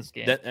in this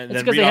game. That's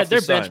because they had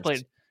their bench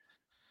played.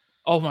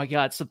 Oh, my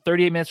God. So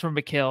 38 minutes for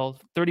Mikal,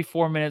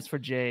 34 minutes for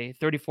Jay,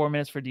 34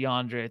 minutes for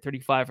DeAndre,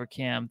 35 for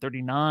Cam,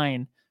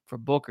 39 for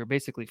Booker,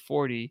 basically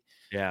 40.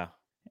 Yeah.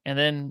 And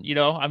then,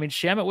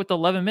 Shamet with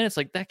 11 minutes,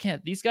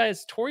 these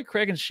guys, Torrey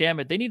Craig and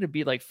Shamet, they need to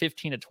be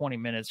 15 to 20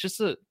 minutes just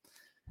to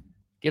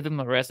give them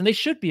the rest. And they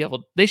should be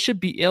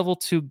able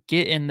to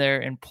get in there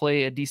and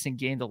play a decent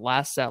game to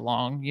last that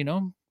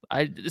long,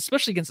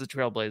 especially against the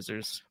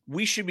Trailblazers.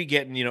 We should be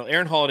getting,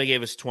 Aaron Holiday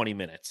gave us 20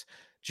 minutes.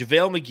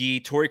 JaVale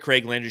McGee, Torrey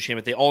Craig, Landry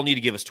Shamet, they all need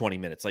to give us 20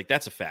 minutes.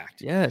 That's a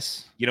fact.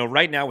 Yes.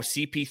 Right now with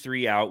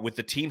CP3 out, with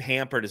the team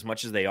hampered as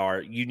much as they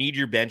are, you need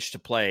your bench to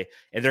play,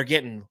 and they're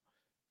getting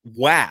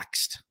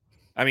waxed.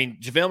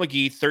 JaVale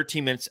McGee,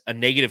 13 minutes, a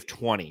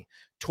 -20.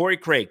 Torrey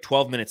Craig,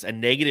 12 minutes, a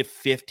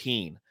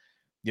 -15.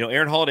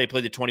 Aaron Holiday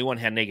played the 21,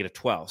 had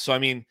 -12.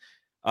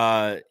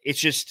 So, it's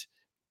just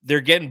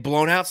they're getting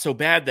blown out so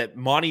bad that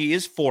Monty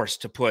is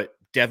forced to put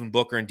Devin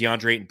Booker and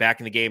DeAndre Ayton back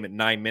in the game at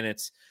 9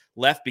 minutes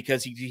left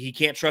because he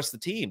can't trust the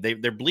team.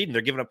 They're bleeding.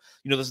 They're giving up.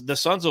 The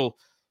Suns will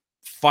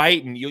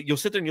fight, and you'll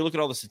sit there and you look at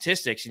all the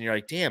statistics, and you're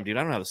like, damn, dude,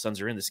 I don't know how the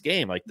Suns are in this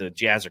game. The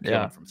Jazz are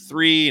killing from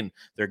 3, and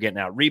they're getting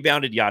out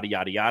rebounded, yada,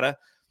 yada, yada.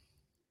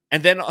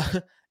 And then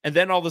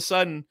all of a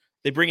sudden,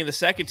 they bring in the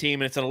second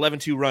team, and it's an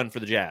 11-2 run for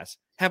the Jazz.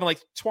 Happened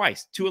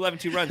twice, 2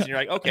 11-2 runs, and you're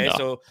like, okay,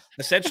 so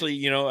essentially,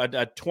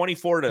 a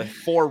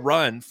 24-4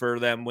 run for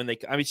them when they.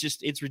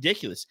 It's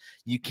ridiculous.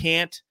 You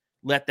can't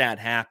let that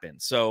happen.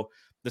 So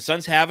the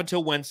Suns have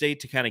until Wednesday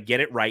to kind of get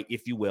it right,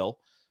 if you will.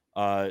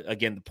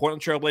 Again, the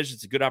Portland Trailblazers,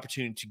 it's a good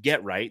opportunity to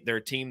get right. They're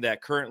a team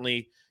that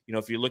currently,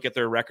 if you look at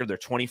their record, they're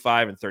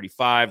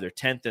 25-35. They're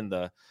 10th in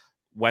the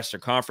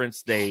Western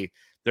Conference. Their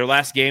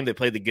last game, they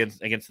played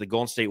against the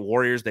Golden State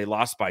Warriors. They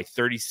lost by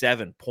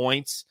 37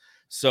 points.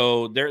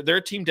 So they're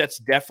a team that's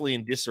definitely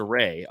in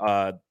disarray.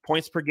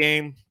 Points per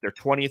game, they're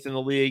 20th in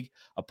the league.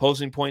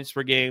 Opposing points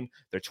per game,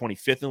 they're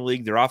 25th in the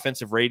league. Their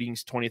offensive rating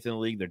is 20th in the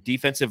league. Their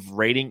defensive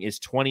rating is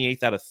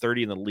 28th out of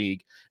 30 in the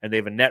league. And they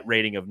have a net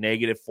rating of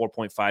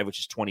 -4.5, which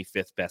is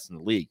 25th best in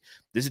the league.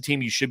 This is a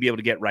team you should be able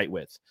to get right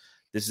with.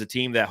 This is a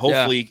team that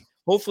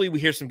hopefully we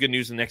hear some good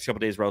news in the next couple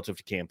of days relative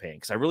to Cam Payne.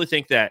 Because I really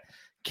think that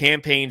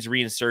Cam Payne's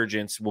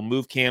reinsurgence will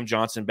move Cam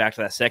Johnson back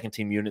to that second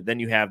team unit. Then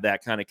you have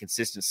that kind of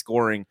consistent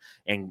scoring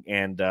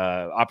and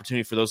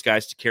opportunity for those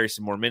guys to carry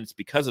some more minutes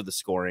because of the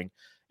scoring.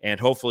 And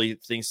hopefully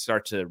things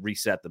start to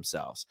reset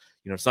themselves.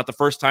 It's not the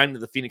first time that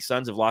the Phoenix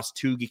Suns have lost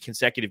 2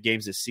 consecutive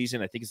games this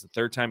season. I think it's the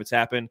third time it's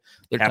happened.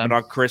 It happened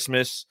on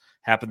Christmas,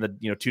 happened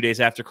 2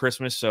 days after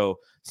Christmas. So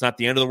it's not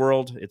the end of the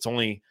world. It's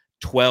only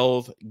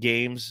 12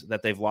 games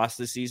that they've lost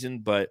this season,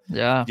 but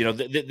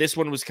this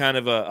one was kind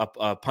of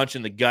a punch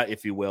in the gut,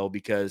 if you will,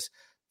 because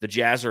the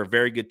Jazz are a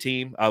very good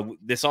team.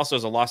 This also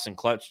is a loss in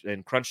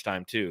crunch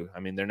time too.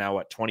 They're now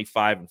at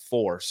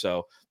 25-4,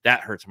 so that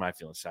hurts my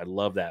feelings. I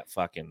love that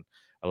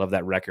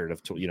record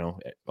of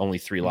only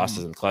 3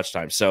 losses in clutch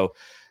time. So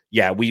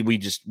yeah, we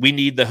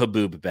need the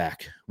Haboob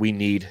back. We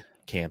need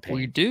Cam Payne.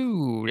 We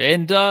do.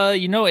 And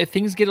if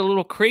things get a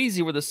little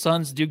crazy where the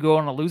Suns do go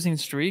on a losing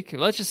streak,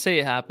 let's just say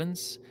it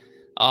happens.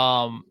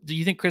 Do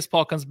you think Chris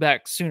Paul comes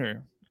back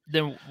sooner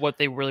than what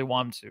they really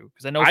want him to?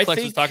 Because I know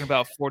Flex was talking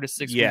about 4 to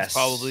 6 weeks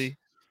probably.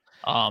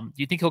 Do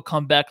you think he'll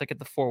come back at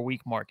the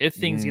 4-week mark if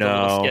things get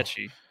a little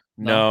sketchy?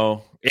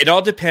 No. It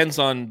all depends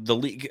on the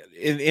league.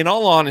 In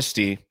all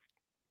honesty,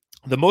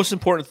 the most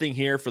important thing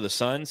here for the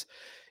Suns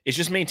is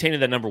just maintaining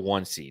that number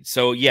 1 seed.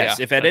 So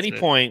yes, if at any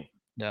point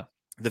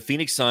the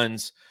Phoenix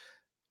Suns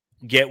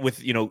get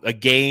with, a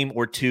game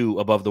or two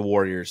above the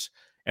Warriors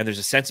and there's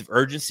a sense of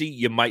urgency,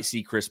 you might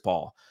see Chris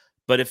Paul.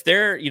 But if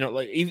they're,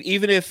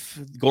 even if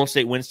Golden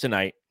State wins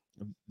tonight,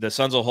 the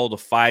Suns will hold a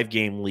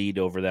 5-game lead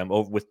over them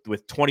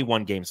with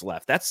 21 games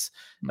left. That's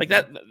like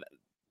that.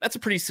 That's a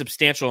pretty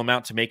substantial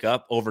amount to make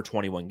up over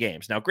 21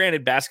 games. Now,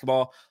 granted,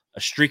 basketball,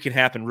 a streak can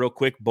happen real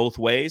quick both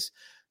ways.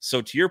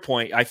 So to your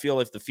point, I feel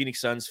if the Phoenix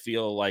Suns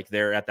feel like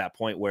they're at that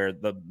point where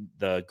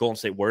the Golden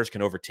State Warriors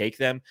can overtake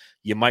them,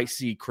 you might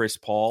see Chris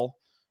Paul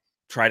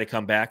try to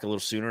come back a little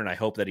sooner, and I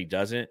hope that he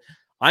doesn't.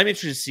 I'm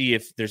interested to see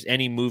if there's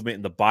any movement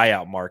in the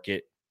buyout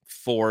market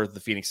for the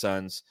Phoenix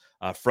Suns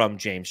from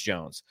James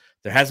Jones.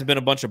 There hasn't been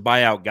a bunch of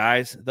buyout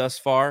guys thus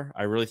far.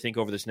 I really think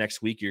over this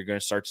next week, you're going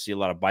to start to see a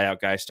lot of buyout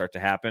guys start to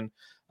happen.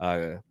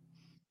 But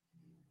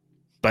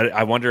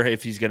I wonder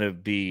if he's going to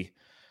be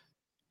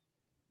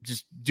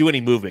just do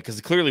any movement,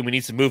 because clearly we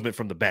need some movement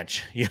from the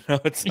bench.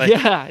 It's like,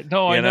 I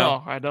know,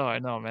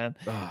 man.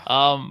 But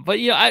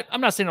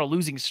I'm not saying a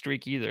losing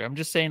streak either. I'm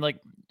just saying, like,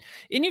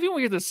 and even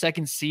when you're the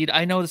second seed,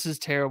 I know this is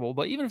terrible,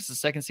 but even if it's the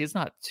second seed, it's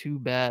not too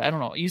bad. I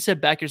don't know. You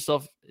said back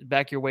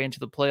your way into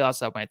the playoffs.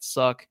 That might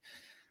suck.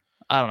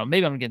 I don't know.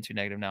 Maybe I'm getting too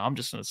negative now. I'm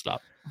just going to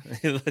stop.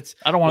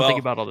 I don't want to think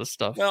about all this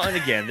stuff. Well, and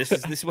again, this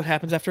is what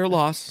happens after a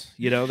loss.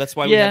 That's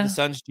why we have the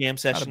Suns jam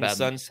session, the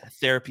Suns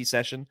therapy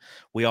session.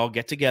 We all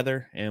get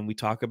together and we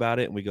talk about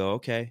it and we go,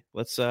 okay,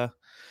 let's get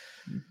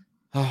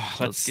it on.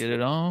 Let's get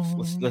it on.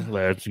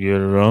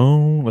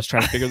 Let's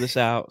try to figure this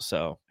out.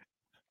 So,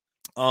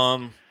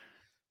 4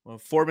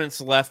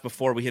 minutes left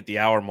before we hit the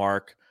hour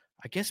mark.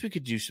 I guess we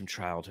could do some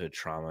childhood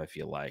trauma if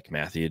you like,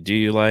 Matthew. Do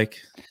you like?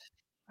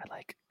 I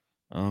like.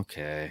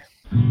 Okay.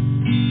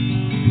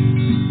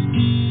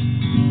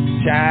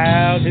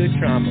 Childhood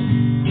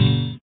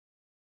trauma.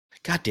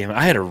 God damn it.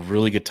 I had a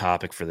really good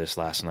topic for this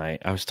last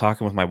night. I was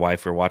talking with my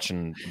wife. We were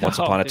watching Once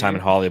Upon a Time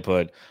in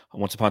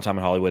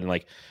Hollywood. And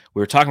like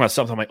we were talking about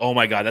something. I'm like, oh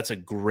my God, that's a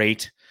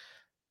great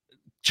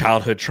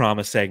childhood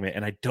trauma segment.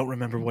 And I don't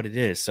remember what it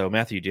is. So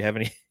Matthew, do you have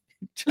any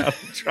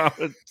childhood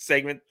trauma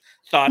segment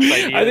thoughts,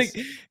 ideas? I think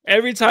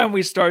every time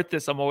we start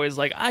this, I'm always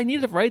like, I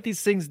need to write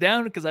these things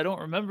down because I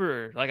don't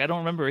remember. Like, I don't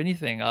remember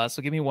anything.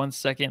 So give me 1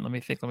 second. Let me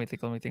think.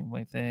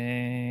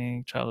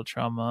 Childhood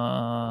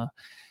trauma.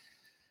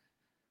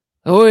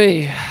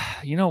 Oi,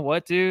 you know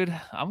what, dude?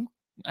 I'm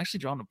actually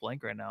drawing a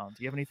blank right now.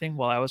 Do you have anything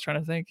while I was trying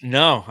to think?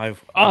 No,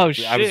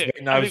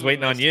 shit. I was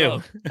waiting on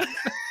you.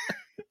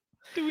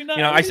 Do we not?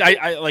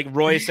 I like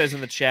Roy says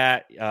in the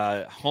chat,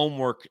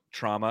 homework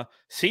trauma,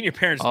 senior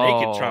parents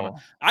naked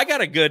trauma. I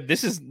got a good.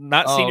 This is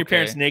not senior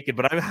parents naked,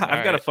 but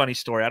I've got a funny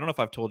story. I don't know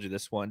if I've told you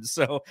this one.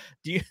 So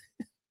do you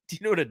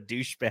know what a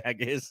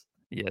douchebag is?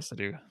 Yes, I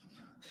do.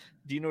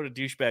 Do you know what a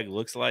douchebag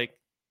looks like?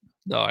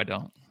 No, I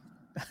don't.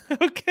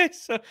 Okay,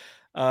 so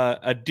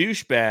a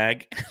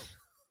douchebag.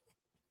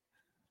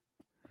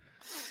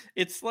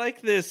 It's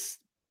like this.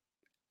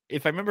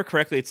 If I remember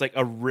correctly, it's like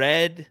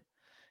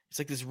it's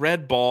like this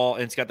red ball,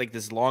 and it's got like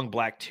this long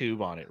black tube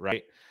on it,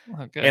 right?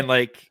 Okay. And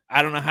like,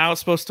 I don't know how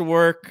it's supposed to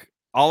work.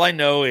 All I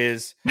know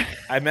is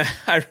I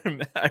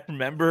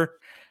remember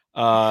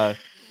when I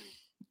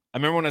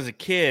was a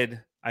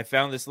kid, I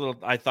found this little,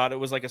 I thought it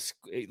was like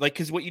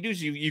because what you do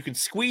is you can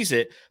squeeze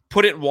it,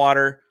 put it in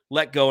water,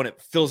 let go, and it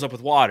fills up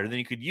with water. Then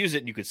you could use it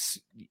and you could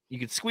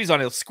squeeze on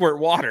it, it'll squirt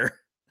water.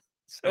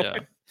 So yeah.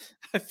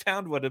 I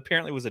found what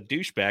apparently was a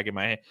douchebag in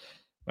my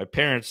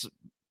parents'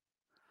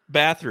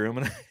 bathroom,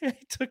 and I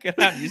took it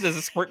out and used it as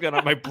a squirt gun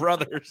on my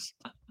brothers.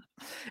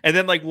 And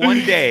then like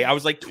one day, I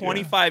was like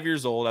 25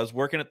 years old. I was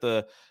working at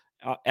the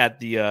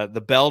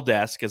bell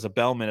desk as a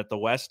bellman at the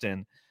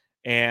Westin,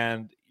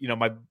 and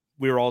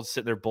we were all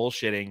sitting there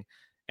bullshitting,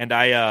 and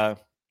I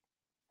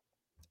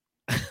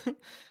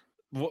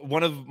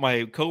one of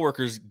my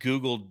coworkers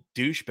Googled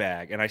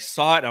douchebag, and I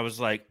saw it, and I was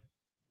like,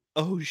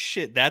 oh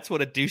shit, that's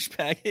what a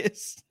douchebag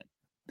is.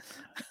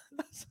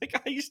 I was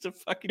like, I used to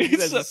fucking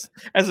use it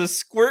as a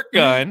squirt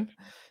gun.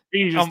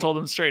 You just told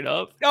them straight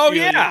up. Oh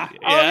yeah.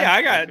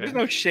 I got there's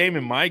no shame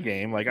in my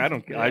game. Like I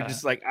don't. Yeah. I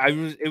just like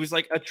It was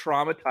like a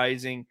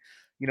traumatizing,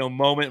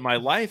 moment in my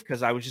life,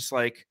 because I was just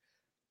like,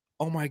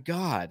 oh my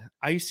God,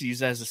 I used to use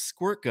that as a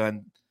squirt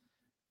gun.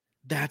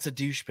 That's a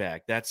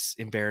douchebag. That's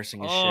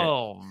embarrassing as shit.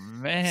 Oh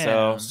man.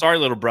 So sorry,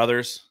 little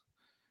brothers.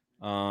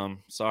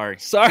 Sorry,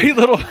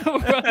 little.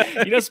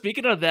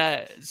 Speaking of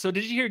that, so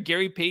did you hear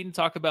Gary Payton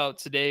talk about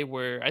today?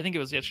 Where I think it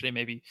was yesterday,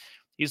 maybe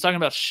he was talking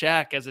about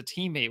Shaq as a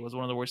teammate was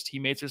one of the worst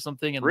teammates or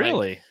something. And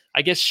really,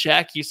 I guess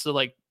Shaq used to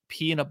like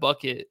pee in a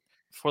bucket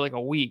for like a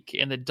week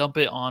and then dump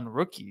it on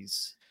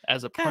rookies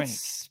as a prank.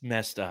 That's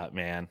messed up,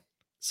 man.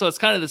 So it's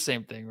kind of the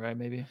same thing, right?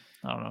 Maybe,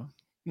 I don't know.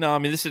 No, I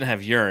mean, this didn't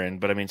have urine,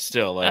 but I mean,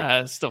 still,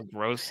 like, it's still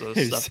gross.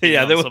 Stuff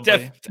yeah, they were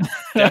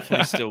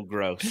definitely still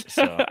gross.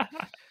 So.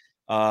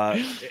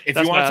 If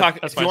you want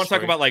to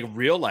talk about like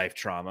real life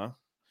trauma,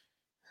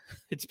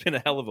 it's been a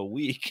hell of a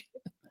week.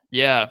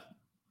 Yeah.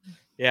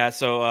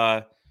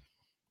 So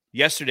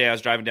yesterday I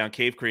was driving down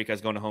Cave Creek. I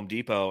was going to Home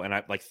Depot, and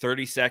I like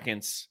 30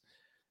 seconds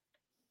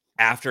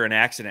after an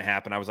accident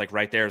happened, I was like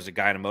right there. There's a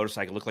guy on a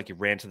motorcycle, looked like he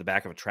ran to the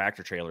back of a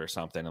tractor trailer or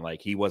something, and like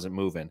he wasn't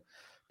moving.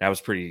 That was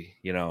pretty,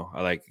 it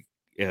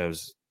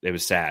was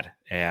sad.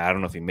 And I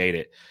don't know if he made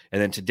it. And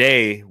then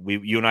today,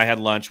 you and I had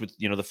lunch with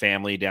the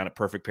family down at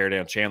Perfect Pair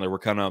down Chandler. We're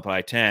coming up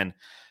I-10,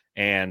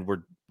 and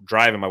we're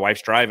driving. My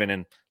wife's driving,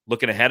 and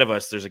looking ahead of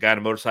us, there's a guy on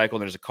a motorcycle,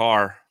 and there's a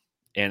car.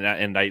 And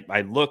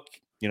I look,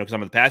 because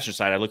I'm on the passenger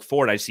side. I look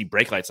forward. I see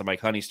brake lights. I'm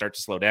like, honey, start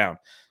to slow down.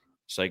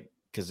 It's like,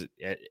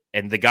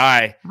 and the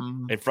guy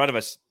in front of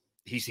us,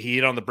 he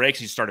hit on the brakes.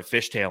 He started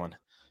fishtailing,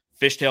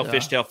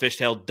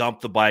 fishtail,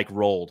 dumped the bike,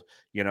 rolled.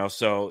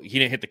 So he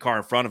didn't hit the car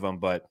in front of him,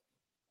 but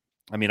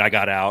I mean, I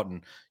got out,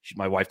 and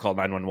my wife called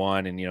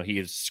 911, and he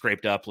was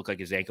scraped up, looked like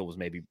his ankle was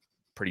maybe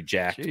pretty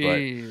jacked.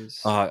 Jeez.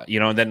 But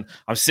and then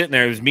I'm sitting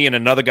there. It was me and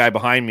another guy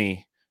behind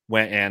me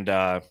went and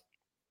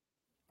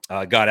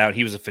got out.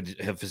 He was a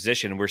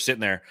physician, and we're sitting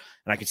there,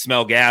 and I could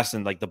smell gas,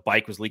 and like the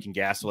bike was leaking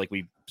gas. So like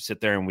we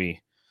sit there and we,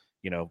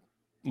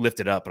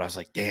 lift it up, and I was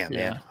like, damn,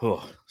 man.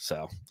 Oh,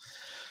 so,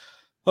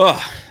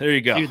 there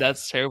you go. Dude,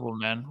 that's terrible,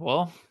 man.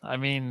 Well, I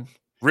mean,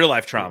 real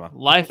life trauma.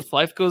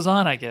 Life goes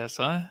on, I guess,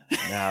 huh?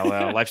 Yeah,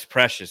 well, life's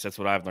precious. That's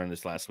what I've learned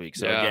this last week.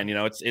 So again,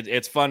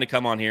 it's fun to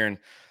come on here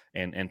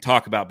and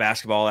talk about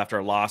basketball after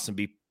a loss and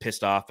be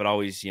pissed off, but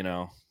always,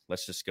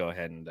 let's just go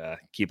ahead and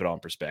keep it all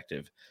in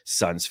perspective.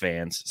 Suns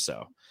fans.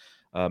 So,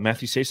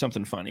 Matthew, say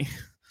something funny.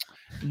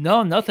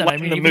 No, nothing.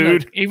 Lighten I mean,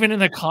 the even in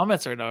the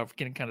comments right now, we're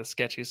getting kind of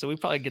sketchy. So we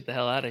probably get the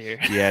hell out of here.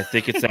 Yeah, I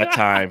think it's that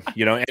time.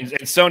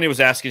 And Sonia was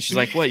asking, she's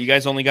like, "What? You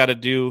guys only got to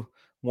do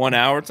 1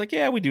 hour?" It's like,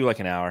 yeah, we do like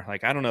an hour.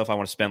 Like, I don't know if I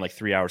want to spend like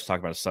 3 hours talking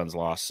about a Suns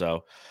loss.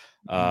 So,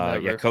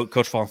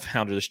 Coach Fallen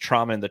Founder, there's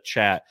trauma in the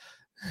chat.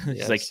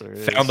 He's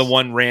found the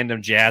one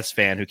random Jazz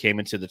fan who came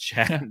into the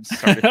chat and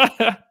started,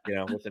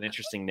 with an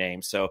interesting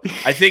name. So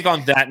I think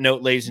on that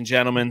note, ladies and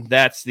gentlemen,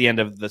 that's the end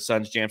of the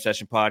Suns Jam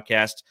Session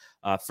podcast.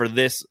 For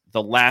this,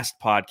 the last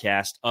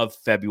podcast of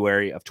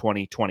February of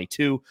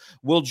 2022.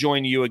 We'll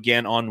join you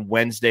again on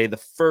Wednesday, the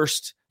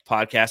first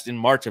podcast in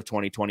March of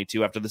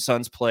 2022 after the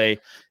Suns play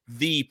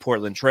the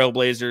Portland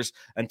Trailblazers.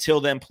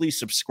 Until then, please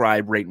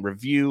subscribe, rate, and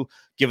review.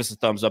 Give us a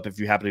thumbs up if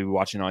you happen to be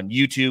watching on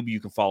YouTube. You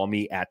can follow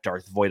me at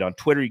Darth Void on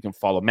Twitter. You can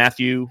follow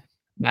Matthew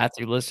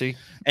Lissy.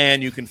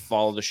 And you can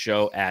follow the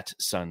show at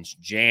Suns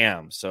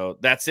Jam. So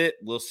that's it.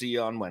 We'll see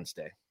you on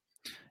Wednesday.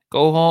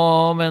 Go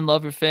home and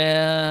love your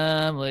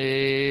family.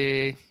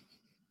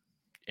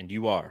 And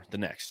you are the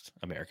next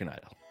American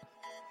Idol.